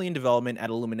is currently in development at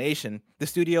Illumination, the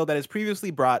studio that has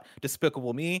previously brought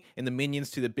Despicable Me and the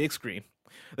Minions to the big screen.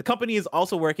 The company is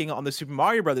also working on the Super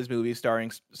Mario Bros. Movie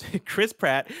starring Chris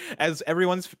Pratt as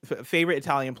everyone's favorite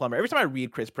Italian plumber. Every time I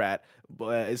read Chris Pratt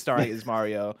is starring as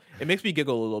Mario, it makes me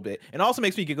giggle a little bit. And also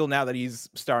makes me giggle now that he's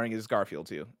starring as Garfield,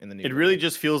 too, in the new movie. Really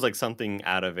just feels like something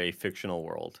out of a fictional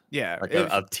world. Yeah. Like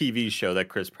a TV show that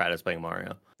Chris Pratt is playing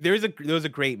Mario. There was a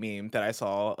great meme that I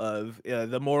saw of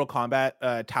the Mortal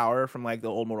Kombat tower from like the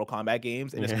old Mortal Kombat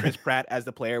games, and it's Chris Pratt as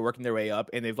the player working their way up,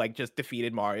 and they've like just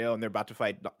defeated Mario, and they're about to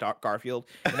fight Garfield,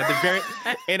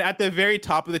 and at the very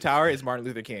top of the tower is Martin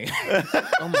Luther King.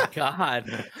 Oh my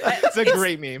god, it's a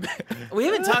great meme. We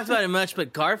haven't talked about it much,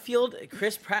 but Garfield,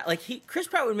 Chris Pratt, Chris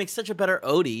Pratt would make such a better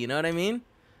Odie. You know what I mean?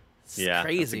 It's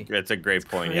crazy. That's a great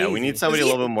point. Yeah, we need somebody a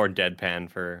little bit more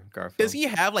deadpan for Garfield. Does he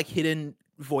have like hidden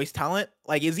voice talent?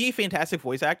 Like, is he a fantastic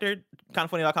voice actor?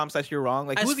 Kindoffunny.com/you're wrong.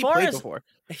 Like, who has he played before?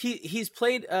 He's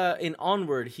played in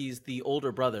Onward. He's the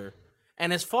older brother.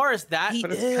 And as far as that,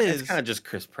 it's kind of just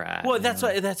Chris Pratt. Well, that's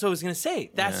what I was gonna say.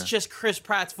 That's just Chris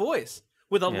Pratt's voice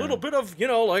with a little bit of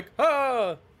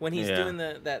when he's doing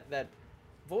that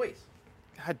voice.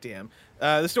 God damn.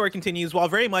 The story continues. While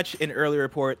very much an early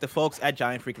report, the folks at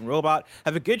Giant Freaking Robot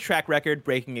have a good track record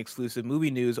breaking exclusive movie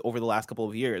news over the last couple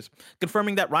of years,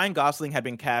 confirming that Ryan Gosling had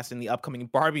been cast in the upcoming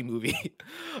Barbie movie,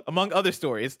 among other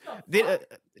stories. Did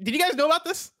you guys know about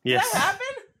this? Yes. Did that happen?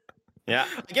 Yeah.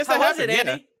 I guess that happened.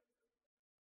 Andy?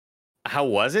 How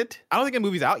was it? I don't think the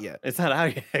movie's out yet. It's not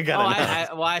out yet.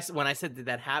 When I said did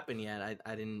that happen yet,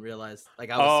 I didn't realize.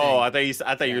 Like I was saying,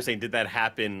 I thought you were saying did that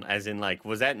happen as in like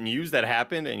was that news that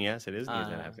happened? And yes, it is news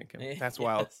that happened. That's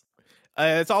wild.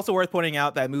 It's also worth pointing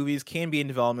out that movies can be in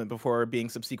development before being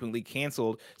subsequently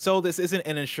canceled, so this isn't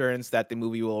an assurance that the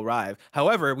movie will arrive.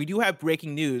 However, we do have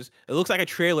breaking news. It looks like a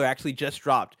trailer actually just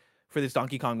dropped for this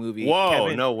Donkey Kong movie. Whoa,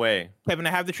 Kevin, no way. Kevin, I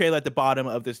have the trailer at the bottom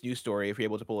of this news story if you're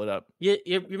able to pull it up.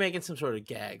 You're making some sort of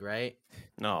gag, right?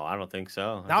 No, I don't think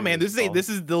so. No, man, this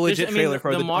is the legit trailer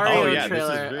for the Mario trailer.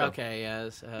 This is real. Okay,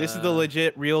 yes. This is the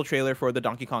legit real trailer for the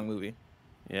Donkey Kong movie.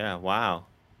 Yeah, wow.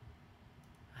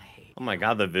 Oh my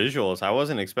god, the visuals. I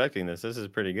wasn't expecting this. This is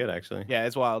pretty good, actually. Yeah,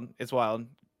 it's wild. It's wild.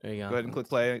 There you go. Go ahead and click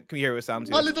play. Can you hear what it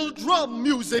sounds like? A little drum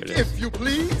music, if you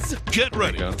please. Get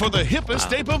ready for the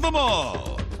hippest ape of them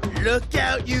all. Look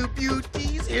out, you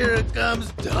beauties. Here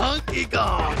comes Donkey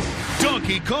Kong.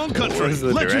 Donkey Kong Country,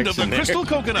 legend of the crystal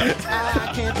coconut.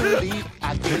 I can't believe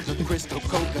I gave the crystal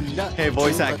coconut. Hey,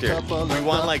 voice actor, we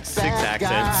want like 6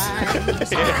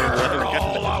 accents.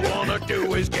 All I want to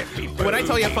do is get me. When I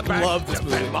tell you I fucking love this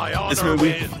movie. This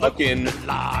movie fucking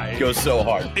goes so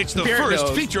hard. It's the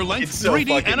first feature-length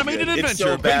 3D animated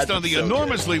adventure based on the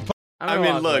enormously... I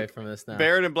mean, look,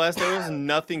 Barrett and Blessed, there was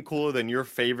nothing cooler than your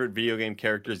favorite video game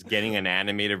characters getting an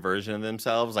animated version of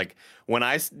themselves. Like, when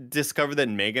I discovered that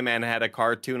Mega Man had a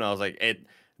cartoon, I was like,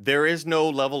 there is no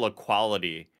level of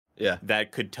quality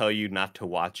that could tell you not to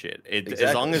watch it.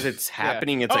 As long as it's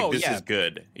happening, it's like, this is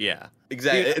good. Yeah.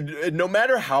 Exactly. No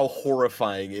matter how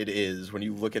horrifying it is when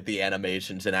you look at the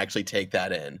animations and actually take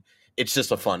that in, it's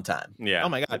just a fun time. Yeah. Oh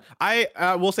my god.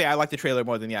 I will say I like the trailer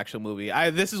more than the actual movie.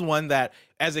 This is one that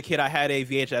as a kid I had a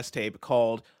VHS tape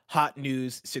called Hot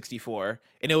News 64,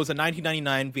 and it was a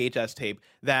 1999 VHS tape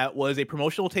that was a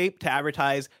promotional tape to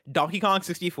advertise Donkey Kong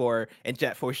 64 and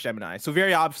Jet Force Gemini. So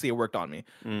very obviously it worked on me.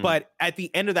 But at the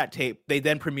end of that tape, they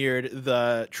then premiered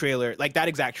the trailer, like that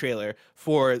exact trailer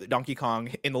for Donkey Kong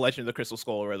in the Legend of the Crystal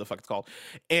Skull, or whatever the fuck it's called.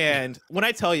 And when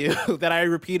I tell you that I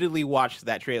repeatedly watched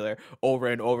that trailer over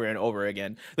and over and over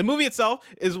again, the movie itself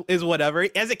is whatever.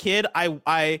 As a kid,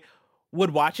 I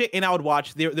would watch it, and I would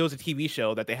watch, there was a TV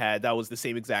show that they had that was the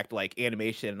same exact like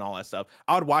animation and all that stuff.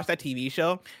 I would watch that TV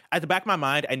show. At the back of my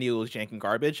mind, I knew it was jank and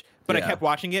garbage, but I kept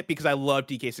watching it because I loved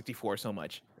DK64 so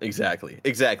much. Exactly.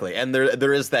 And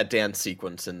there is that dance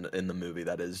sequence in the movie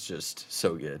that is just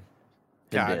so good.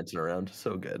 Him dancing around,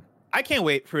 so good. I can't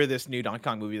wait for this new Donkey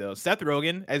Kong movie though. Seth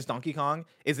Rogen as Donkey Kong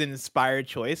is an inspired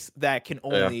choice that can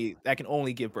only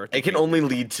give birth. It can only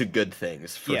lead to good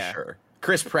things for sure.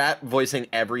 Chris Pratt voicing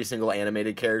every single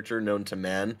animated character known to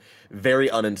man. Very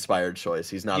uninspired choice.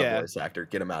 He's not a voice actor.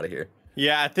 Get him out of here.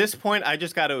 Yeah, at this point, I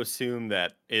just got to assume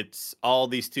that it's all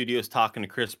these studios talking to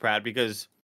Chris Pratt because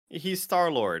he's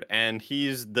Star-Lord and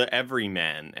he's the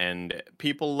everyman, and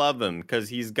people love him because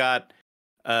he's got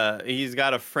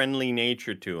a friendly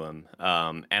nature to him.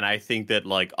 And I think that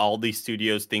like all these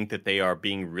studios think that they are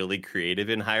being really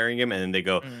creative in hiring him, and then they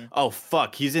go, "Oh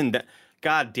fuck, he's in that."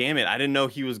 God damn it! I didn't know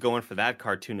he was going for that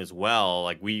cartoon as well.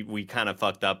 Like we kind of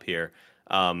fucked up here.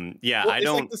 Well, it's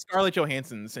like the Scarlett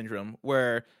Johansson syndrome,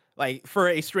 where like for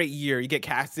a straight year you get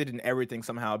casted in everything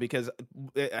somehow because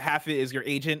half of it is your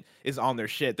agent is on their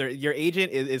shit. Your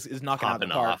agent is knocking out the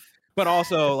park. But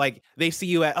also like they see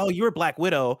you at, oh, you're Black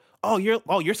Widow. Oh,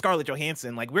 you're Scarlett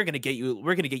Johansson. Like we're gonna get you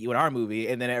in our movie,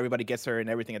 and then everybody gets her and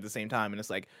everything at the same time, and it's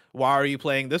like, why are you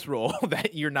playing this role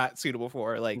that you're not suitable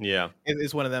for? Like,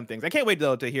 it's one of them things. I can't wait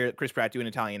though to hear Chris Pratt do an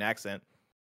Italian accent.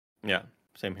 Yeah,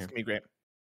 same here. It's gonna be great.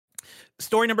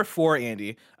 Story number 4,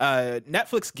 Andy.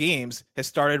 Netflix Games has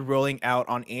started rolling out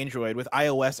on Android with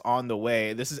iOS on the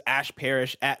way. This is Ash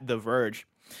Parrish at The Verge.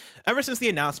 Ever since the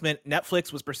announcement,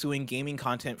 Netflix was pursuing gaming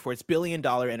content for its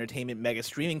billion-dollar entertainment mega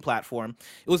streaming platform.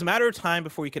 It was a matter of time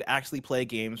before you could actually play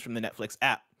games from the Netflix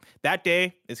app. That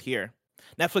day is here.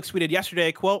 Netflix tweeted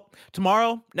yesterday, quote,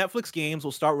 "Tomorrow, Netflix games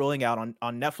will start rolling out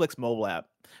on Netflix mobile app.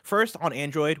 First on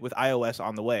Android with iOS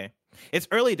on the way. It's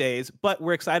early days, but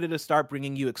we're excited to start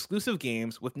bringing you exclusive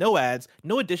games with no ads,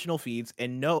 no additional fees,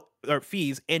 and no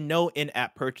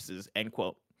in-app purchases," end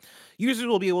quote. Users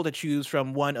will be able to choose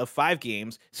from one of 5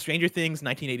 games: Stranger Things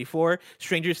 1984,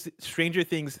 Stranger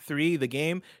Things 3, the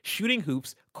game, Shooting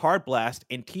Hoops, Card Blast,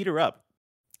 and Teeter Up.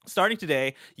 Starting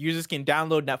today, users can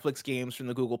download Netflix games from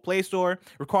the Google Play Store,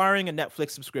 requiring a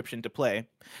Netflix subscription to play.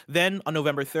 Then, on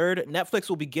November 3rd, Netflix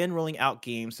will begin rolling out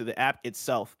games to the app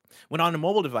itself. When on a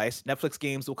mobile device, Netflix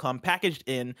games will come packaged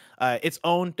in its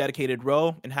own dedicated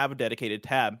row and have a dedicated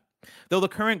tab. Though the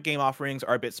current game offerings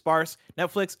are a bit sparse,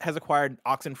 Netflix has acquired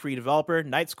Oxenfree developer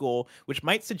Night School, which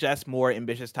might suggest more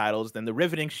ambitious titles than the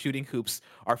riveting Shooting Hoops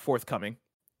are forthcoming.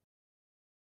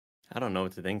 I don't know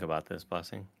what to think about this,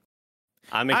 Blessing.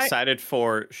 I'm excited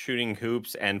for Shooting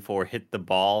Hoops and for Hit the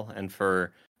Ball and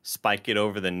for Spike It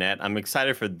Over the Net. I'm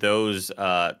excited for those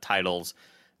titles.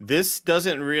 This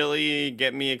doesn't really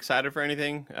get me excited for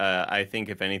anything. I think,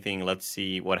 if anything, let's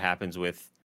see what happens with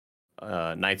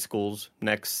Night School's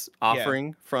next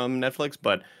offering from Netflix,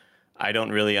 but I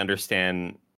don't really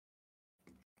understand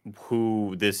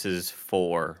who this is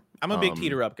for. I'm a big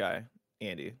Teeter Up guy,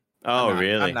 Andy. Oh,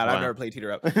 really? I'm not. Wow. I've never played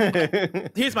Teeter Up.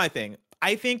 Here's my thing.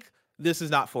 I think this is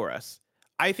not for us.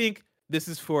 I think this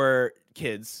is for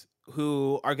kids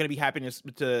who are going to be happy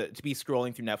to be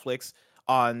scrolling through Netflix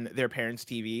on their parents'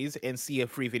 TVs and see a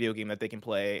free video game that they can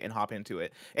play and hop into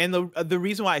it. And the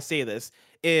reason why I say this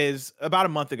is about a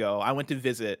month ago, I went to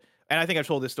visit, and I think I've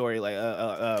told this story like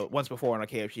once before on a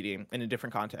KFGD in a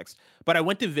different context. But I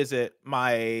went to visit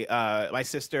my my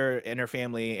sister and her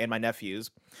family and my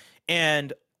nephews,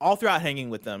 and all throughout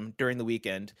hanging with them during the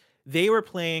weekend, they were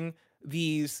playing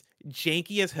these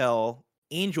janky as hell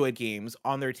Android games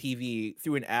on their TV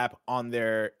through an app on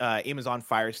their Amazon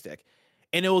Fire Stick.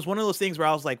 And it was one of those things where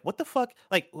I was like, what the fuck?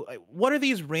 Like, what are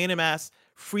these random ass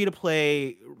free to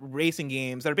play racing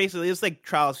games that are basically, it's like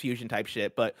Trials Fusion type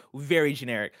shit, but very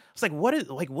generic. It's like, what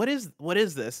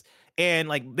is this? And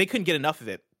like, they couldn't get enough of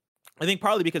it. I think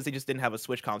partly because they just didn't have a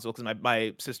Switch console, because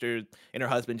my sister and her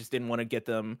husband just didn't want to get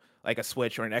them like a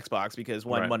Switch or an Xbox, because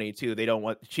one, money, two,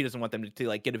 she doesn't want them to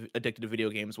like get addicted to video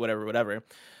games, whatever.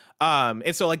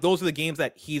 And so like those are the games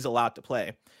that he's allowed to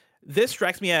play. This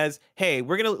strikes me as, hey,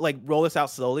 we're gonna like roll this out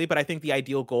slowly, but I think the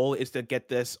ideal goal is to get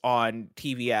this on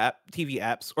TV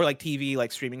apps, or like TV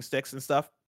like streaming sticks and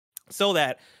stuff, so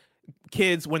that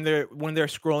kids, when they're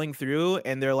scrolling through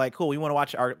and they're like, cool, we want to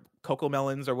watch our Coco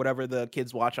Melons or whatever the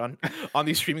kids watch on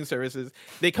these streaming services,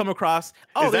 they come across,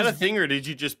 is that a thing, or did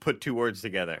you just put two words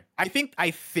together? I think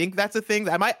that's a thing.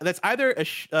 That's either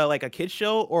like a kid's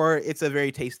show, or it's a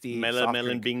very tasty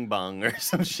melon bing bong or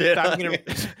some shit.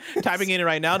 Typing in it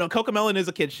right now. No, Coco Melon is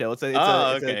a kid's show. It's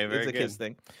a kid's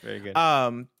thing. Very good.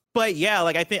 But yeah,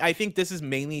 like I think this is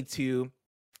mainly to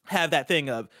have that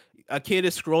thing of, a kid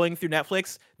is scrolling through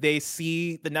Netflix, they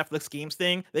see the Netflix games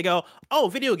thing, they go, oh,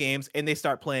 video games, and they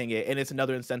start playing it. And it's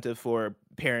another incentive for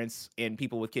parents and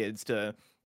people with kids to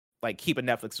like keep a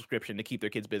Netflix subscription to keep their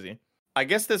kids busy. I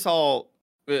guess this all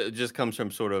just comes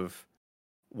from sort of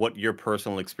what your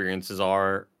personal experiences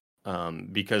are.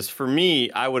 Because for me,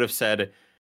 I would have said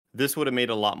this would have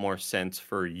made a lot more sense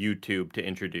for YouTube to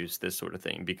introduce this sort of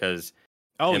thing, because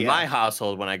in my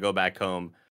household, when I go back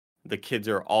home, the kids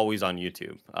are always on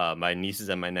YouTube. My nieces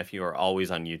and my nephew are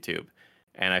always on YouTube.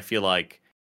 And I feel like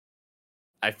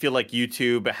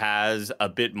YouTube has a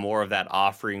bit more of that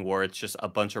offering where it's just a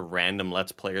bunch of random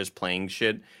Let's Players playing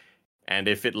shit. And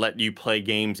if it let you play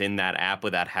games in that app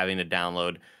without having to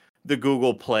download the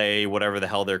Google Play, whatever the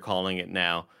hell they're calling it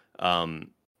now,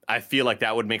 I feel like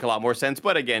that would make a lot more sense.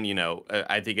 But again,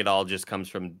 I think it all just comes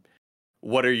from,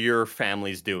 what are your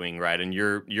families doing, right? And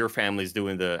your family's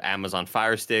doing the Amazon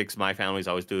Fire Sticks. My family's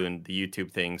always doing the YouTube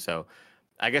thing. So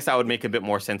I guess that would make a bit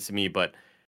more sense to me. But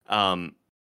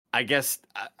I guess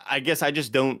I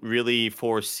just don't really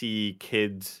foresee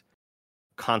kids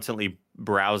constantly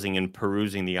browsing and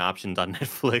perusing the options on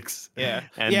Netflix. Yeah.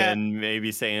 And then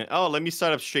maybe saying, oh, let me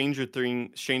start up Stranger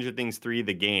Things 3,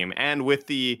 the game. And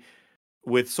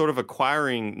with sort of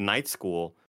acquiring Night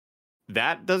School,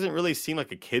 that doesn't really seem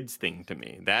like a kid's thing to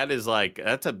me. That is like,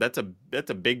 that's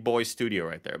a big boy studio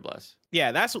right there, Bless.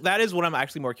 Yeah, that is what I'm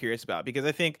actually more curious about, because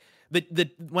I think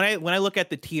when I look at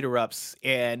the teeter ups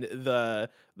and the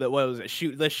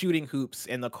shooting hoops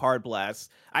and the card blasts,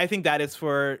 I think that is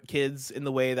for kids in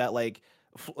the way that like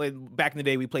back in the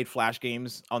day we played Flash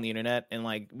games on the internet, and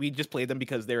like we just played them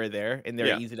because they were there and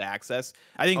they're easy to access.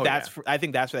 I think that's for that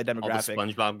demographic. All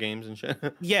the SpongeBob games and shit.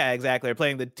 Yeah, exactly. Or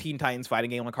playing the Teen Titans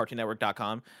fighting game on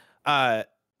CartoonNetwork.com.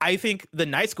 I think the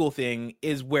Night School thing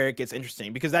is where it gets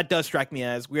interesting, because that does strike me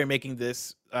as we are making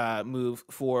this move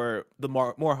for the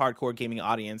more hardcore gaming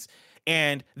audience,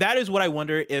 and that is what I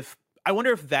wonder if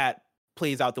that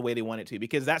plays out the way they want it to,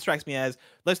 because that strikes me as,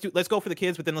 let's go for the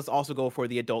kids, but then let's also go for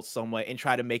the adults somewhat and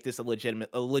try to make this a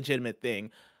legitimate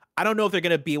thing. I don't know if they're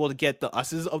going to be able to get the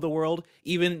Us's of the world,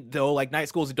 even though like Night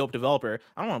School is a dope developer.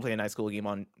 I don't want to play a Night School game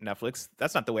on Netflix.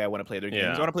 That's not the way I want to play their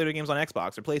games. I want to play their games on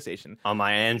Xbox or PlayStation. On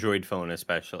my Android phone,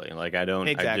 especially. Like I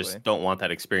just don't want that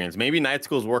experience. Maybe Night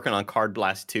School's working on Card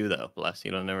Blast 2 though. Bless,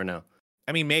 you don't never know.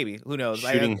 I mean, maybe. Who knows?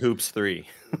 Shooting Hoops 3.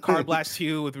 Card Blast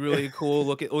 2 with really cool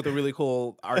with a really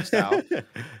cool art style.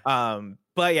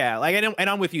 But yeah, like and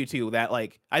I'm with you too, that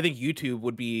like I think YouTube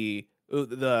would be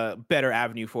the better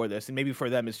avenue for this, and maybe for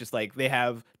them it's just like they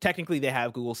have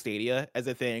Google Stadia as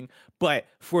a thing, but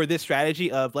for this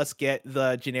strategy of let's get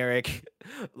the generic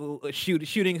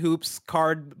shooting hoops,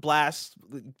 card blast,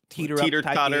 teeter up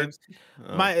type games.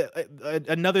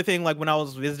 Another thing, like when I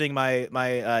was visiting my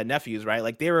nephews, right,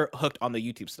 like they were hooked on the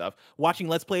YouTube stuff, watching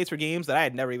Let's Plays for games that I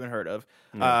had never even heard of.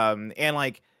 And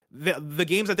like the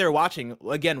games that they were watching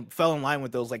again fell in line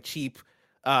with those like cheap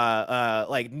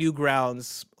like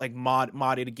Newgrounds, like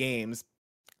modded games.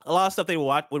 A lot of stuff they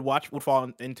would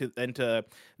fall into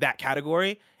that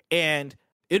category, and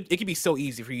it could be so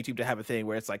easy for YouTube to have a thing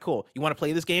where it's like, cool, you want to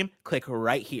play this game? Click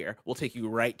right here. We'll take you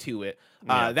right to it.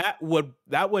 That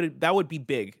would be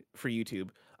big for YouTube,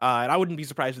 and I wouldn't be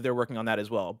surprised if they're working on that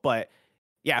as well. But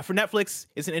yeah, for Netflix,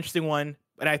 it's an interesting one,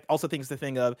 and I also think it's the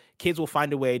thing of kids will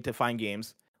find a way to find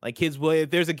games. Like kids will,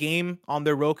 if there's a game on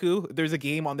their Roku, if there's a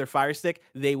game on their Fire Stick,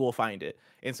 they will find it.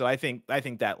 And so I think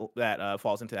that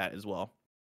falls into that as well.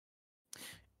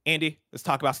 Andy, let's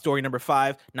talk about story number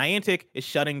 5. Niantic is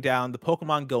shutting down the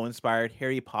Pokemon Go inspired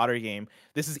Harry Potter game.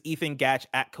 This is Ethan Gatch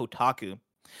at Kotaku.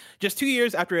 Just 2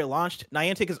 years after it launched,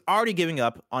 Niantic is already giving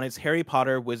up on its Harry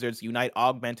Potter Wizards Unite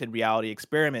augmented reality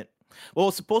experiment. What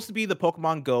was supposed to be the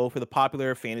Pokemon Go for the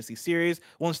popular fantasy series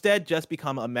will instead just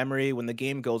become a memory when the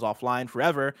game goes offline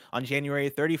forever on January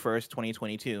 31st,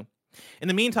 2022. In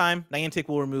the meantime, Niantic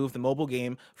will remove the mobile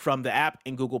game from the app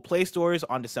and Google Play stores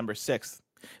on December 6th.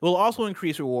 It will also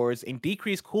increase rewards and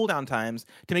decrease cooldown times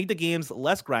to make the games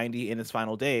less grindy in its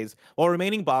final days, while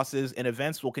remaining bosses and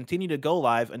events will continue to go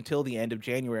live until the end of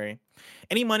January.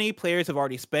 Any money players have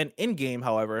already spent in-game,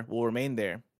 however, will remain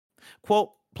there.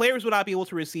 Quote, players will not be able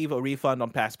to receive a refund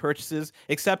on past purchases,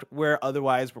 except where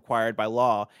otherwise required by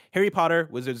law, Harry Potter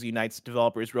Wizards Unite's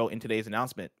developers wrote in today's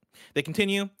announcement. They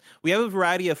continue, we have a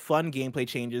variety of fun gameplay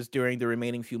changes during the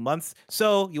remaining few months,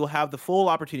 so you will have the full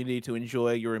opportunity to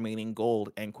enjoy your remaining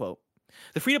gold, end quote.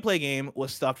 The free-to-play game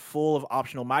was stuffed full of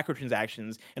optional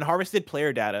microtransactions and harvested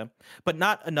player data, but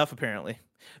not enough apparently.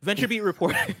 VentureBeat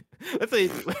report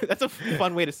that's a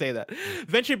fun way to say that.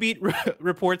 VentureBeat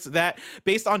reports that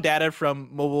based on data from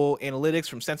mobile analytics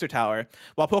from Sensor Tower,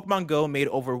 while Pokemon Go made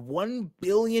over $1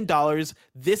 billion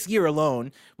this year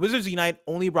alone, Wizards Unite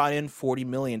only brought in $40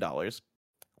 million.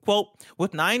 Quote,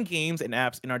 with 9 games and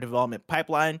apps in our development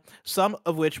pipeline, some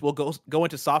of which will go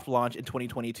into soft launch in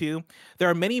 2022, there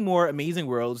are many more amazing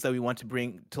worlds that we want to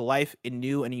bring to life in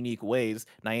new and unique ways,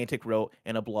 Niantic wrote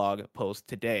in a blog post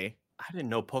today. I didn't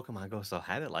know Pokemon Go still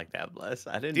had it like that, Bless.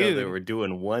 I didn't know they were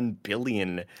doing 1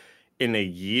 billion in a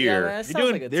year.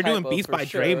 Yeah, they're doing Beast by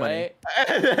Dre money.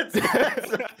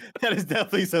 That is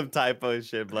definitely some typo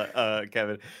shit,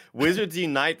 Kevin. Wizards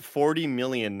Unite 40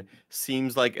 million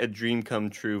seems like a dream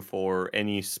come true for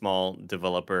any small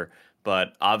developer,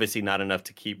 but obviously not enough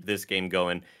to keep this game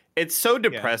going. It's so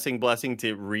depressing, Blessing,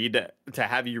 to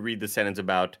have you read the sentence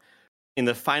about in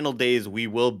the final days we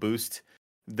will boost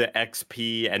the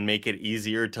XP and make it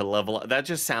easier to level up. That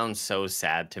just sounds so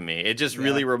sad to me. It just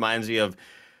really reminds me of,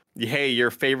 hey,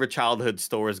 your favorite childhood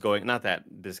store is going, not that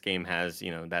this game has,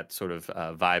 that sort of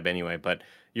vibe anyway, but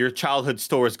your childhood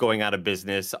store is going out of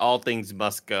business. All things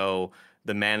must go.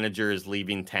 The manager is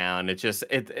leaving town. It's just,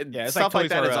 stuff like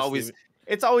that is always,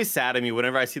 it's always sad to me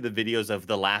whenever I see the videos of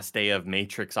the last day of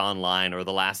Matrix Online or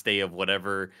the last day of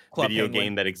whatever video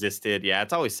game that existed. Yeah,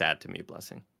 it's always sad to me,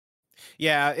 Blessing.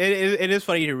 Yeah, it is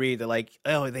funny to read that, like,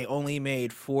 oh, they only made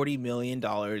 $40 million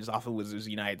off of Wizards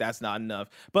Unite. That's not enough.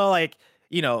 But, like,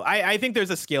 I think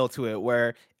there's a scale to it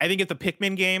where I think if the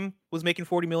Pikmin game was making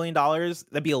 $40 million,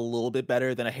 that'd be a little bit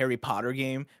better than a Harry Potter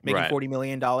game making $40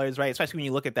 million, right? Especially when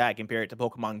you look at that, compare it to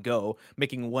Pokemon Go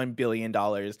making $1 billion.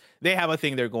 They have a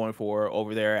thing they're going for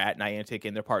over there at Niantic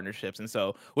and their partnerships. And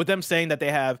so with them saying that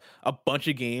they have a bunch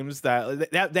of games that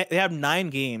they have 9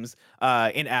 games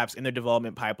in apps in their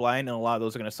development pipeline, and a lot of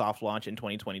those are going to soft launch in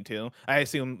 2022. I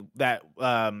assume that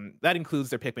that includes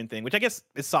their Pikmin thing, which I guess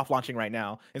is soft launching right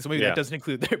now. And so maybe that doesn't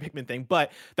include their Pikmin thing,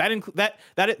 but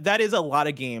that is a lot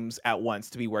of games at once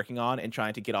to be working on and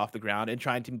trying to get off the ground and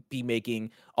trying to be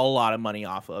making a lot of money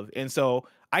off of. And so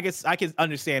I guess I can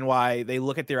understand why they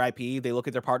look at their IP, they look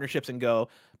at their partnerships and go,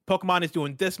 Pokemon is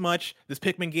doing this much. This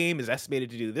Pikmin game is estimated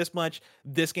to do this much.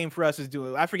 This game for us is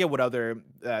doing, I forget what other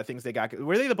things they got.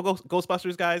 Were they the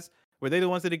Ghostbusters guys? Were they the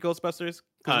ones that did Ghostbusters?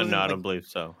 No, I don't believe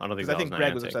so. I don't think that I think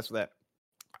Greg was obsessed with that.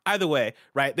 Either way,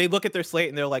 right? They look at their slate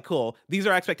and they're like, cool, these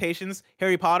are expectations.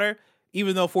 Harry Potter,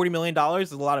 even though $40 million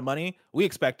is a lot of money, we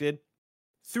expected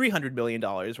 $300 million,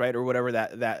 right? Or whatever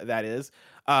that is.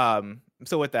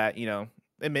 So with that,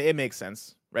 it makes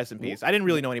sense. Rest in peace. I didn't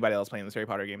really know anybody else playing this Harry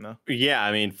Potter game, though. Yeah,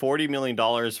 I mean, $40 million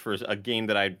for a game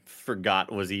that I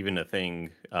forgot was even a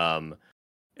thing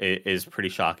is pretty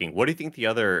shocking. What do you think the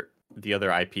other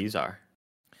IPs are?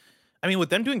 I mean, with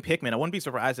them doing Pikmin, I wouldn't be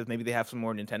surprised if maybe they have some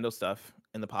more Nintendo stuff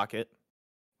in the pocket.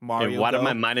 Mario. Why did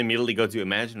my mind immediately go to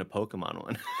imagine a Pokemon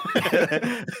one?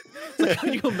 So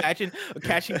can you imagine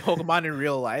catching Pokemon in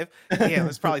real life? Yeah,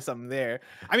 there's probably something there.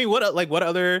 I mean, what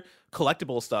other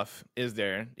collectible stuff is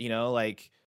there?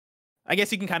 I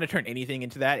guess you can kind of turn anything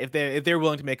into that if they're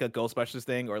willing to make a Ghostbusters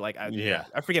thing or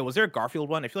I forget, was there a Garfield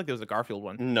one? I feel like there was a Garfield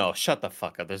one. No, shut the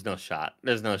fuck up. There's no shot.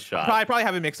 I probably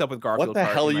have it mixed up with Garfield. What the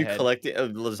hell are you collecting?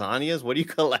 Lasagnas? What are you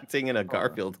collecting in a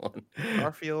Garfield one?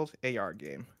 Garfield AR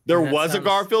game. There was a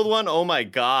Garfield one? Oh my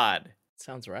god.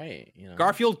 Sounds right.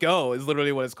 Garfield Go is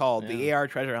literally what it's called. Yeah. The AR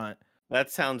treasure hunt.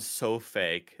 That sounds so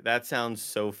fake.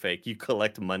 You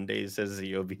collect Mondays as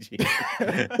the OBG.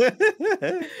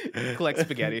 You collect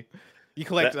spaghetti. You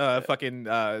collect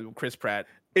fucking Chris Pratt.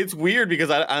 It's weird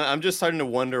because I'm just starting to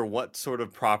wonder what sort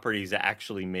of properties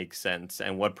actually make sense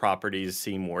and what properties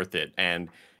seem worth it. And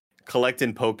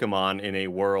collecting Pokemon in a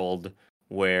world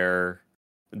where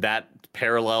that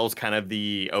parallels kind of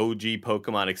the OG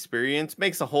Pokemon experience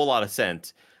makes a whole lot of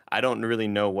sense. I don't really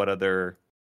know what other...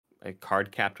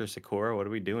 Card Captor Sakura? What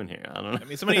are we doing here? I don't know. I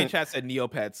mean, somebody in chat said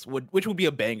Neopets, which would be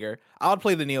a banger. I would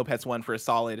play the Neopets one for a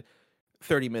solid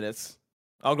 30 minutes.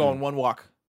 I'll go on one walk.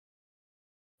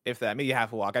 if that, maybe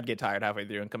half a walk. I'd get tired halfway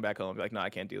through and come back home and be like, no, I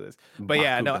can't do this. But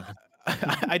yeah, no,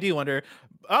 I do wonder.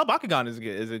 Oh, Bakugan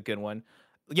is a good one.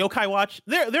 Yokai Watch.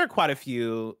 There are quite a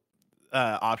few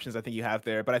options I think you have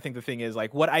there, but I think the thing is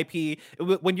like, what IP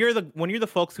when you're the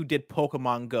folks who did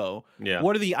Pokemon Go,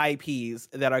 what are the IPs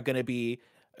that are going to be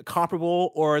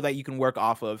comparable or that you can work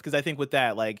off of? Because I think with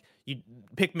that, like,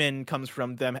 Pikmin comes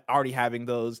from them already having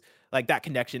those, like, that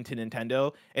connection to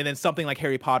Nintendo, and then something like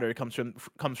Harry Potter comes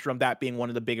from that being one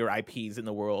of the bigger IPs in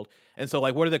the world. And so,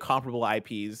 like, what are the comparable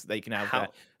IPs that you can have?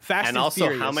 That Fast and also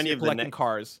Furious, how many of collecting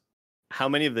cars? How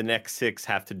many of the next 6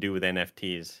 have to do with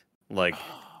NFTs? Like,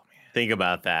 think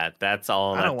about that. That's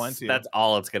all. I don't want to. That's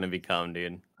all it's going to become,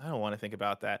 dude. I don't want to think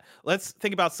about that. Let's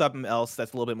think about something else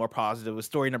that's a little bit more positive. With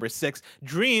story number 6,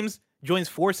 Dreams joins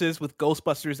forces with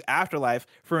Ghostbusters Afterlife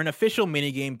for an official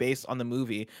minigame based on the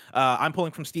movie. I'm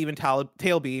pulling from Stephen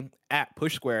Tailby at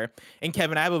Push Square. And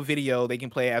Kevin, I have a video they can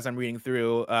play as I'm reading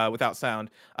through without sound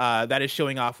that is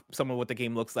showing off some of what the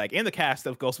game looks like and the cast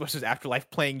of Ghostbusters Afterlife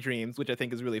playing Dreams, which I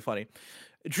think is really funny.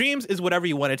 Dreams is whatever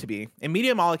you want it to be, and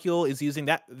Media Molecule is using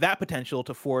that potential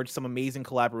to forge some amazing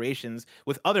collaborations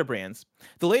with other brands.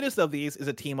 The latest of these is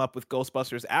a team up with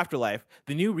Ghostbusters Afterlife,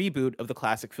 the new reboot of the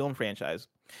classic film franchise.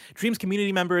 Dreams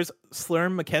community members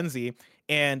Slurm McKenzie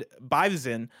and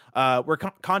Bivesen were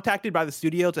contacted by the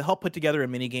studio to help put together a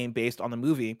minigame based on the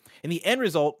movie, and the end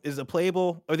result is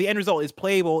playable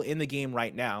in the game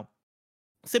right now.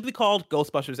 Simply called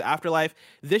Ghostbusters Afterlife,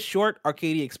 this short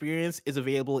arcade experience is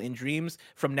available in Dreams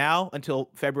from now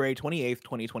until February 28th,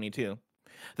 2022.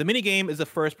 The minigame is a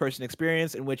first-person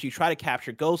experience in which you try to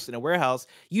capture ghosts in a warehouse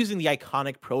using the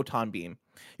iconic proton beam.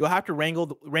 You'll have to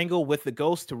wrangle with the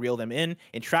ghosts to reel them in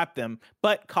and trap them,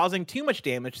 but causing too much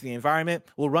damage to the environment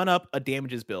will run up a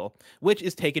damages bill, which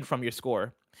is taken from your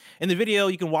score. In the video,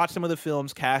 you can watch some of the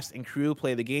film's cast and crew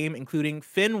play the game, including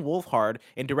Finn Wolfhard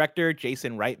and director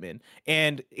Jason Reitman.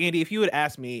 And Andy, if you had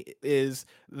asked me, is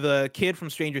the kid from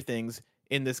Stranger Things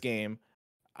in this game,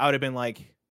 I would have been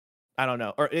like, I don't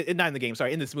know. Or not in the game,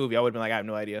 sorry, in this movie, I would have been like, I have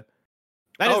no idea.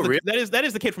 Really? That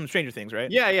is the kid from Stranger Things,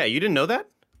 right? Yeah. You didn't know that?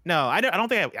 No, I don't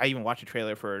think I even watched a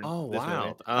trailer for this movie.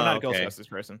 I'm not a Ghostbusters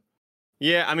person.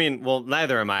 Yeah, I mean, well,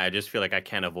 neither am I. I just feel like I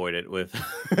can't avoid it with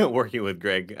working with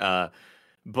Greg.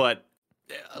 But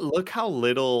look how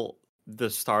little the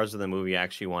stars of the movie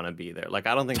actually want to be there. Like,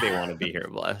 I don't think they want to be here,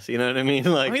 Bless. You know what I mean?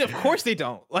 Like, of course they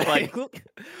don't. Like look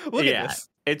at this.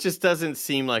 It just doesn't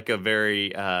seem like a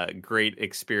very great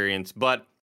experience, but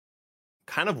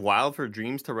kind of wild for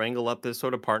Dreams to wrangle up this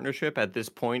sort of partnership at this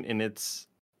point in its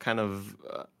kind of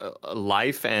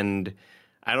life. And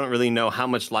I don't really know how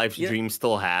much life Dreams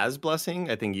still has, Blessing.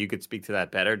 I think you could speak to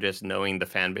that better, just knowing the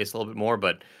fan base a little bit more.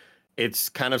 But it's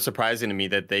kind of surprising to me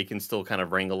that they can still kind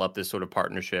of wrangle up this sort of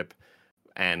partnership.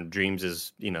 And Dreams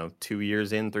is, 2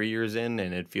 years in, 3 years in,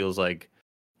 and it feels like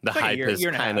the hype is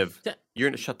kind of. You're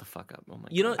gonna shut the fuck up. Oh my!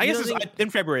 I guess in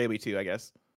February it'll be 2. I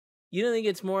guess. You don't think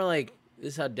it's more like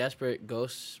this is how desperate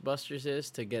Ghostbusters is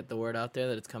to get the word out there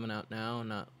that it's coming out now, and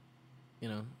not,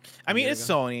 I mean, it's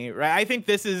Sony, right? I think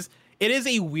it is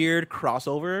a weird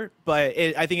crossover, but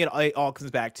I think it all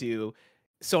comes back to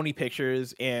Sony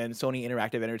Pictures and Sony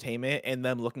Interactive Entertainment and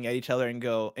them looking at each other and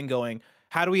going,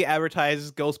 how do we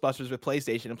advertise Ghostbusters with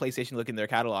PlayStation? And PlayStation look in their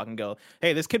catalog and go,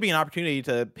 hey, this could be an opportunity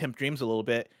to pimp Dreams a little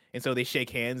bit. And so they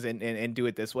shake hands and do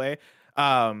it this way.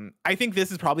 I think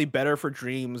this is probably better for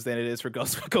Dreams than it is for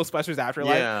Ghostbusters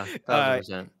Afterlife.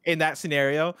 Yeah, in that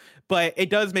scenario. But it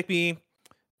does make me.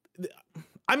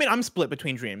 I mean, I'm split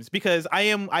between Dreams because I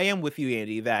am with you,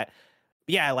 Andy, that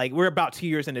like we're about 2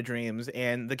 years into Dreams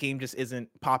and the game just isn't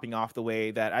popping off the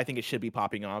way that I think it should be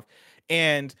popping off.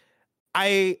 And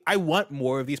I want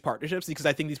more of these partnerships because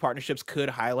I think these partnerships could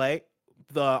highlight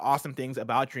the awesome things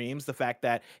about Dreams. The fact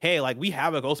that, hey, like we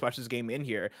have a Ghostbusters game in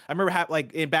here. I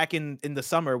remember back in the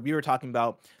summer, we were talking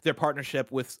about their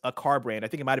partnership with a car brand. I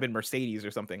think it might've been Mercedes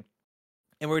or something.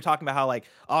 And we were talking about how like,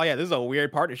 oh yeah, this is a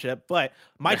weird partnership. But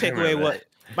my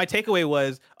takeaway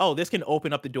was, oh, this can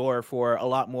open up the door for a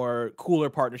lot more cooler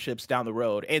partnerships down the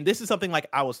road. And this is something like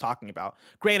I was talking about.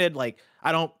 Granted, like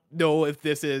I don't know if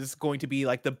this is going to be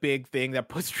like the big thing that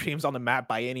puts Dreams on the map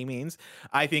by any means.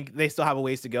 I think they still have a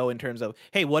ways to go in terms of,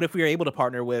 hey, what if we were able to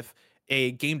partner with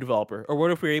a game developer, or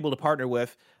what if we were able to partner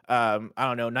with I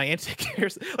don't know,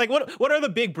 Niantic? Like what are the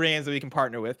big brands that we can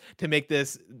partner with to make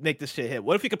this shit hit?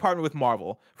 What if we could partner with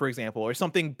Marvel, for example, or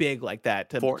something big like that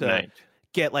to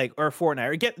get like, or Fortnite,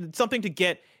 or get something to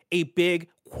get a big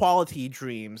quality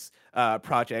Dreams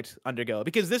project undergo?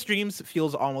 Because this Dreams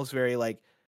feels almost very like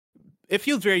it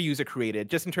feels very user created,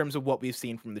 just in terms of what we've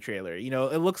seen from the trailer. You know,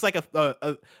 it looks like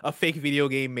a fake video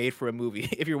game made for a movie.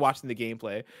 If you're watching the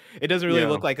gameplay, it doesn't really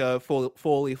look like a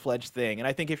fully fledged thing. And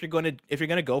I think if you're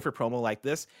gonna go for promo like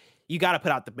this, you got to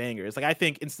put out the bangers. Like I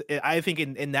think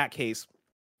in that case,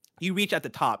 you reach at the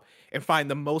top and find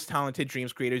the most talented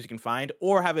Dreams creators you can find,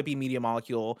 or have it be Media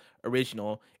Molecule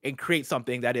original and create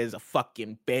something that is a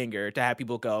fucking banger to have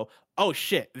people go, oh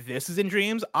shit, this is in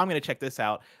Dreams, I'm gonna check this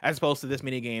out, as opposed to this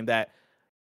mini game that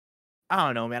I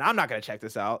don't know, man, I'm not gonna check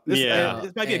this out.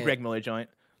 This might be a Greg Miller joint.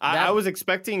 I was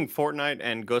expecting Fortnite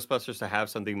and Ghostbusters to have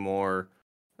something more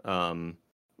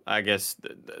I guess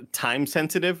time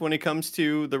sensitive when it comes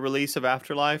to the release of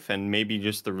Afterlife, and maybe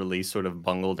just the release sort of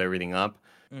bungled everything up.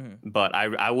 But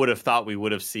I would have thought we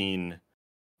would have seen,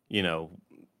 you know,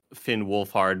 Finn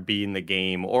Wolfhard be in the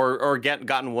game, or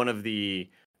gotten one of the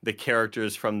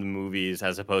characters from the movies,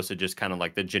 as opposed to just kind of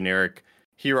like the generic,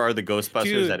 here are the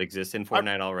Ghostbusters that exist in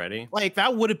Fortnite already. Like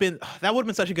that would have been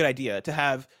such a good idea to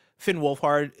have Finn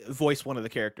Wolfhard voice one of the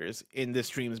characters in this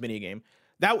Dreams minigame.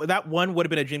 That one would have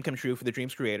been a dream come true for the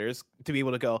Dreams creators, to be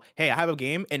able to go, hey, I have a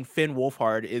game and Finn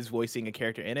Wolfhard is voicing a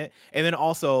character in it. And then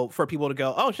also for people to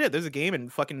go, oh shit, there's a game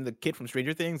and fucking the kid from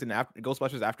Stranger Things and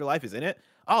Ghostbusters Afterlife is in it.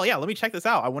 Oh yeah, let me check this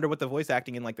out. I wonder what the voice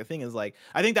acting and like the thing is like.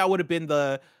 I think that would have been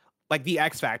the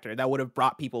X factor that would have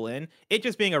brought people in. It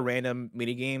just being a random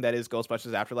mini game that is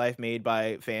Ghostbusters Afterlife made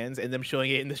by fans, and them showing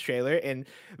it in this trailer, and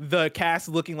the cast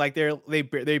looking like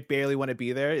they barely want to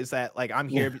be there. Is that like, I'm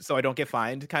here so I don't get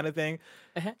fined kind of thing?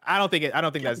 I don't think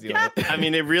that's the only. I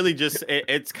mean, it really just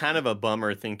it's kind of a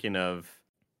bummer thinking of,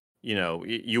 you know,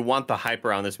 you want the hype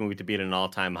around this movie to be at an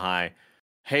all-time high.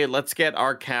 Hey, let's get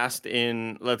our cast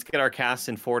in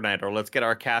Fortnite, or let's get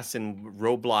our cast in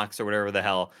Roblox or whatever the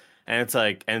hell. And it's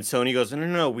like, and Sony goes,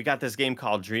 no, we got this game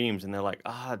called Dreams. And they're like,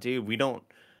 dude, we don't,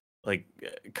 like,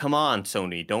 come on,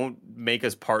 Sony, don't make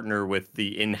us partner with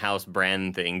the in-house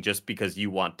brand thing just because you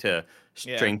want to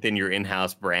strengthen your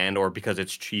in-house brand, or because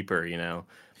it's cheaper, you know?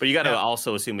 But you got to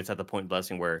also assume it's at the point,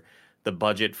 Blessing, where the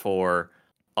budget for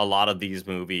a lot of these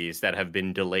movies that have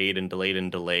been delayed,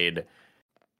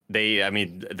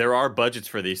 there are budgets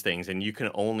for these things, and you can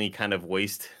only kind of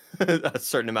waste a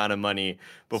certain amount of money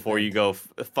before you go,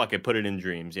 fuck it, put it in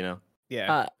Dreams, you know?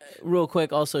 Yeah. Real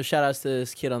quick, also, shout outs to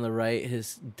this kid on the right,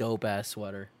 his dope ass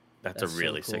sweater. That's a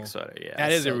really sick sweater, yeah.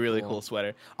 That is a really cool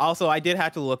sweater. Also, I did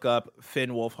have to look up Finn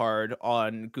Wolfhard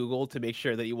on Google to make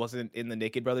sure that he wasn't in the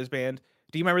Naked Brothers band.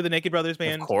 Do you remember the Naked Brothers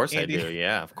band? Of course Andy? I do,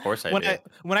 yeah, of course I do.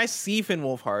 When I see Finn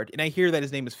Wolfhard and I hear that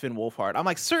his name is Finn Wolfhard, I'm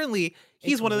like, certainly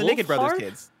he's one of the Naked Brothers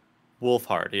kids.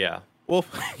 Wolfhard, yeah.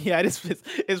 Yeah, it's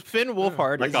Finn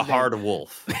Wolfhard. Like a hard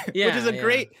wolf. Which is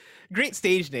a great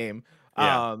stage name.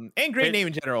 And great name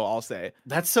in general, I'll say.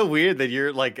 That's so weird that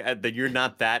you're like that you're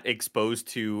not that exposed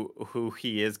to who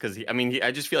he is, because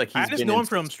I just feel like I just know him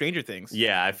from Stranger Things.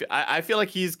 Yeah, I feel like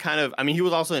he's kind of. I mean, he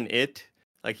was also in It.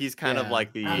 Like he's kind of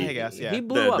like the. I guess, yeah. He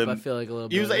blew up. I feel like a little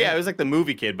bit. He was he was like the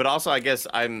movie kid, but also I guess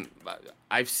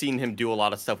I've seen him do a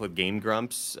lot of stuff with Game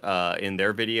Grumps in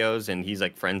their videos, and he's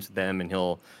like friends with them, and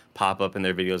he'll pop up in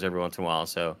their videos every once in a while.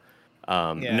 So.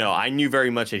 No, I knew very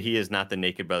much that he is not the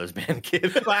Naked Brothers band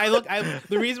kid. But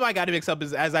the reason why I got it mixed up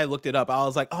is, as I looked it up, I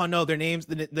was like, oh no, their names,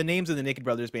 the names of the Naked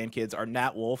Brothers band kids are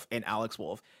Nat Wolf and Alex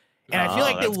Wolf, and I feel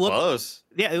like they look close.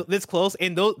 Yeah, that's close,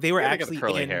 and they were actually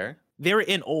curly hair. They were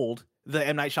in Old, the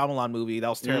M. Night Shyamalan movie that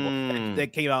was terrible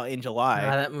that came out in July.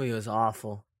 That movie was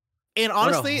awful. And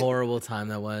honestly, what a horrible time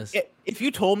that was. If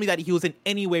you told me that he was in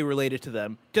any way related to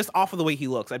them, just off of the way he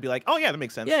looks, I'd be like, oh yeah, that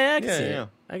makes sense. Yeah, I can see it.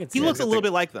 I can see he looks a little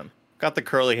bit like them. Got the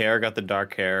curly hair, got the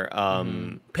dark hair.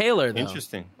 Paler, though.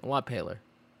 Interesting. A lot paler.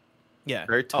 Yeah.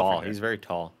 Very tall. He's very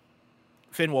tall.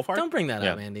 Finn Wolfhard? Don't bring that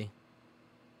up, Andy.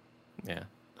 Yeah.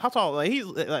 How tall? Like, he's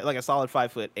like a solid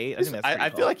 5'8". I think that's I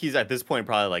feel like he's at this point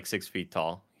probably like 6 feet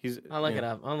tall. I'll look it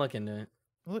up. I'll look into it.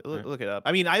 Look it up.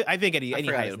 I mean, I think any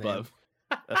height above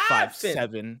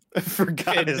 5'7". I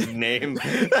forgot his name.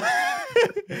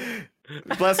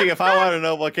 Blessing, if I want to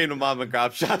know what came to Mom and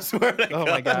Pop Shops, where to go? Oh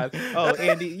my God! Oh,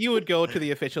 Andy, you would go to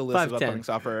the official list of upcoming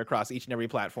software across each and every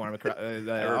platform.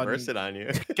 I reversed it on you.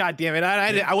 God damn it!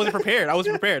 I wasn't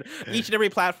prepared. Each and every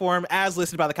platform, as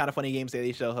listed by the Kind of Funny Games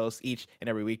Daily Show hosts each and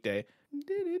every weekday.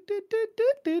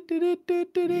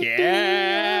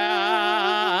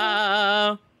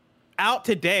 Yeah. Out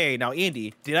today. Now,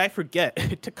 Andy, did I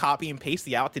forget to copy and paste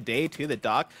the out today to the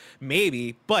doc?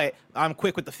 Maybe, but I'm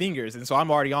quick with the fingers, and so I'm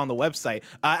already on the website.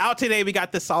 Out today, we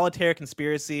got the Solitaire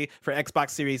Conspiracy for Xbox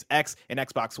Series X and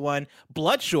Xbox One.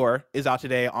 Bloodshore is out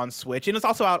today on Switch, and it's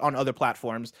also out on other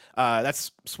platforms.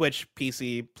 That's Switch,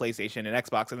 PC, PlayStation, and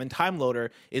Xbox. And then Time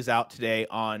Loader is out today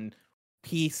on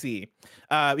PC.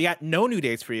 We got no new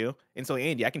dates for you. And so,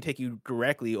 Andy, I can take you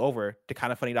directly over to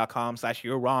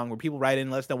kindafunny.com/you're wrong, where people write in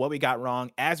and let us know what we got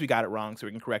wrong as we got it wrong so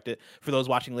we can correct it. For those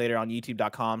watching later on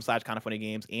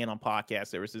youtube.com/kindafunnygames and on podcast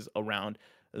services around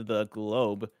the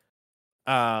globe.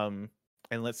 And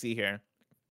let's see here.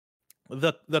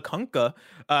 The Kunka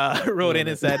wrote in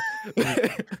and said,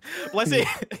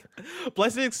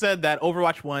 Blessing said that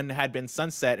Overwatch 1 had been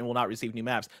sunset and will not receive new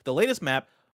maps. The latest map,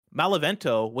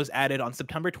 Malavento, was added on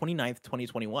September 29th,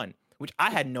 2021, which I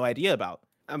had no idea about.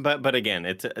 But again,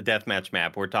 it's a deathmatch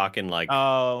map. We're talking like...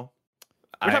 we're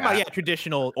talking about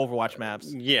traditional Overwatch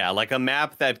maps. Yeah, like a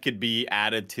map that could be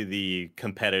added to the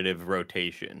competitive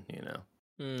rotation,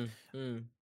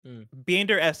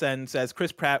 Bander SN says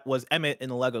Chris Pratt was Emmett in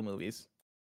the Lego movies.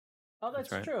 Oh,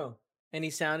 that's right. True. And he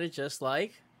sounded just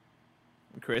like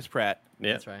Chris Pratt.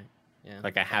 Yeah, that's right. Yeah,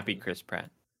 like a happy Chris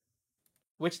Pratt.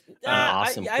 Which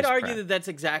awesome I'd argue that that's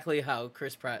exactly how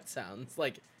Chris Pratt sounds.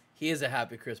 Like he is a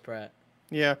happy Chris Pratt.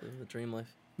 Yeah, the dream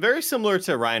life. Very similar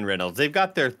to Ryan Reynolds. They've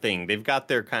got their thing. They've got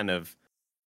their kind of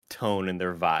tone and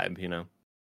their vibe.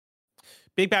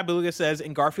 Big Bad Beluga says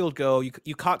in Garfield Go,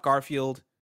 you caught Garfield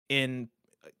in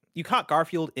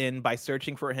by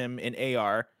searching for him in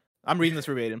AR. I'm reading this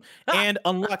verbatim. And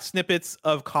unlock snippets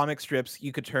of comic strips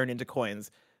you could turn into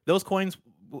coins. Those coins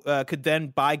could then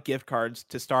buy gift cards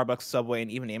to Starbucks, Subway,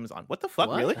 and even Amazon. What the fuck,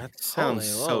 what? Really? That sounds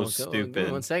stupid. Give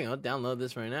me 1 second. I'll download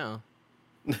this right now.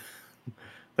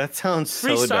 That sounds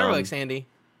free so Starbucks, dumb. Andy.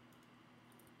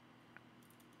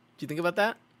 Do you think about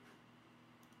that?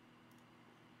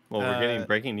 Well, we're getting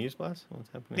breaking news, Blast? What's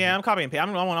happening? Yeah, I'm copying and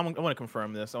pasting. I want to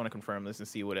confirm this. I want to confirm this and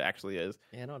see what it actually is.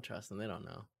 Yeah, I don't trust them. They don't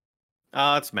know.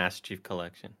 It's Master Chief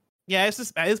Collection. Yeah,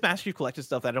 it's Master Chief Collection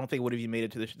stuff that I don't think would have even made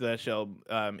it to the show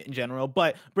in general.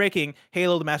 But breaking,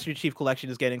 Halo, the Master Chief Collection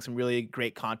is getting some really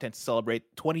great content to celebrate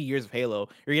 20 years of Halo.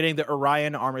 You're getting the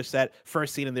Orion armor set,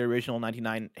 first seen in the original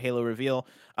 99 Halo reveal,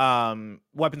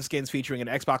 weapon skins featuring an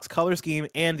Xbox color scheme,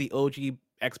 and the OG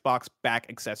Xbox back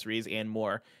accessories and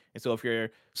more. And so if you're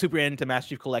super into Master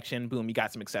Chief Collection, boom, you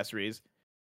got some accessories.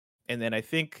 And then I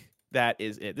think that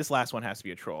is it. This last one has to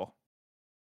be a troll.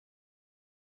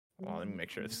 Well, let me make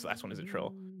sure this last one is a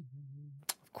troll.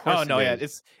 Of course. Oh no, yeah,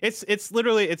 it's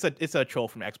literally it's a troll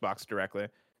from Xbox directly.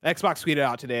 Xbox tweeted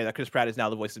out today that Chris Pratt is now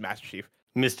the voice of Master Chief.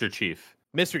 Mr. Chief.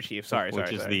 Mr. Chief, sorry.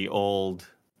 Which is the old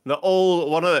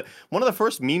one of the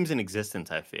first memes in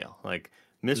existence, I feel. Like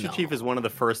Mr. Chief is one of the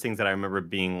first things that I remember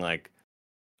being like,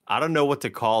 I don't know what to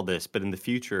call this, but in the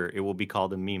future it will be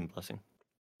called a meme. Blessing.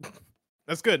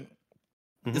 That's good.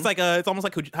 Mm-hmm. It's like it's almost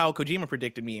like how Kojima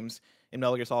predicted memes in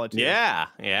Metal Gear Solid 2. Yeah,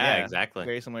 exactly.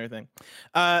 Very similar thing.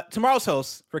 Tomorrow's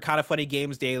hosts for Kinda Funny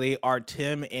Games Daily are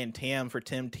Tim and Tam for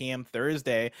Tim Tam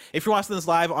Thursday. If you're watching this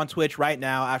live on Twitch right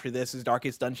now, after this is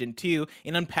Darkest Dungeon 2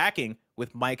 and Unpacking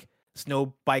with Mike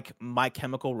Snowbike, My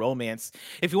Chemical Romance.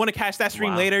 If you want to catch that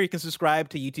stream later, you can subscribe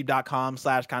to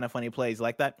youtube.com/kindafunnyplays.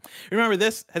 Like that? Remember,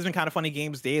 this has been Kinda Funny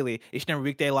Games Daily. Each and every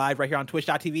weekday live right here on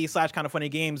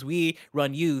twitch.tv/kindafunnygames. We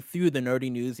run you through the nerdy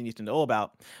news you need to know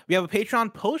about. We have a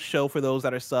Patreon post show for those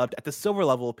that are subbed at the silver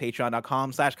level of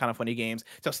patreon.com/kindafunnygames.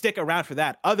 So stick around for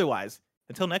that. Otherwise,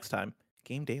 until next time,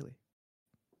 Game Daily.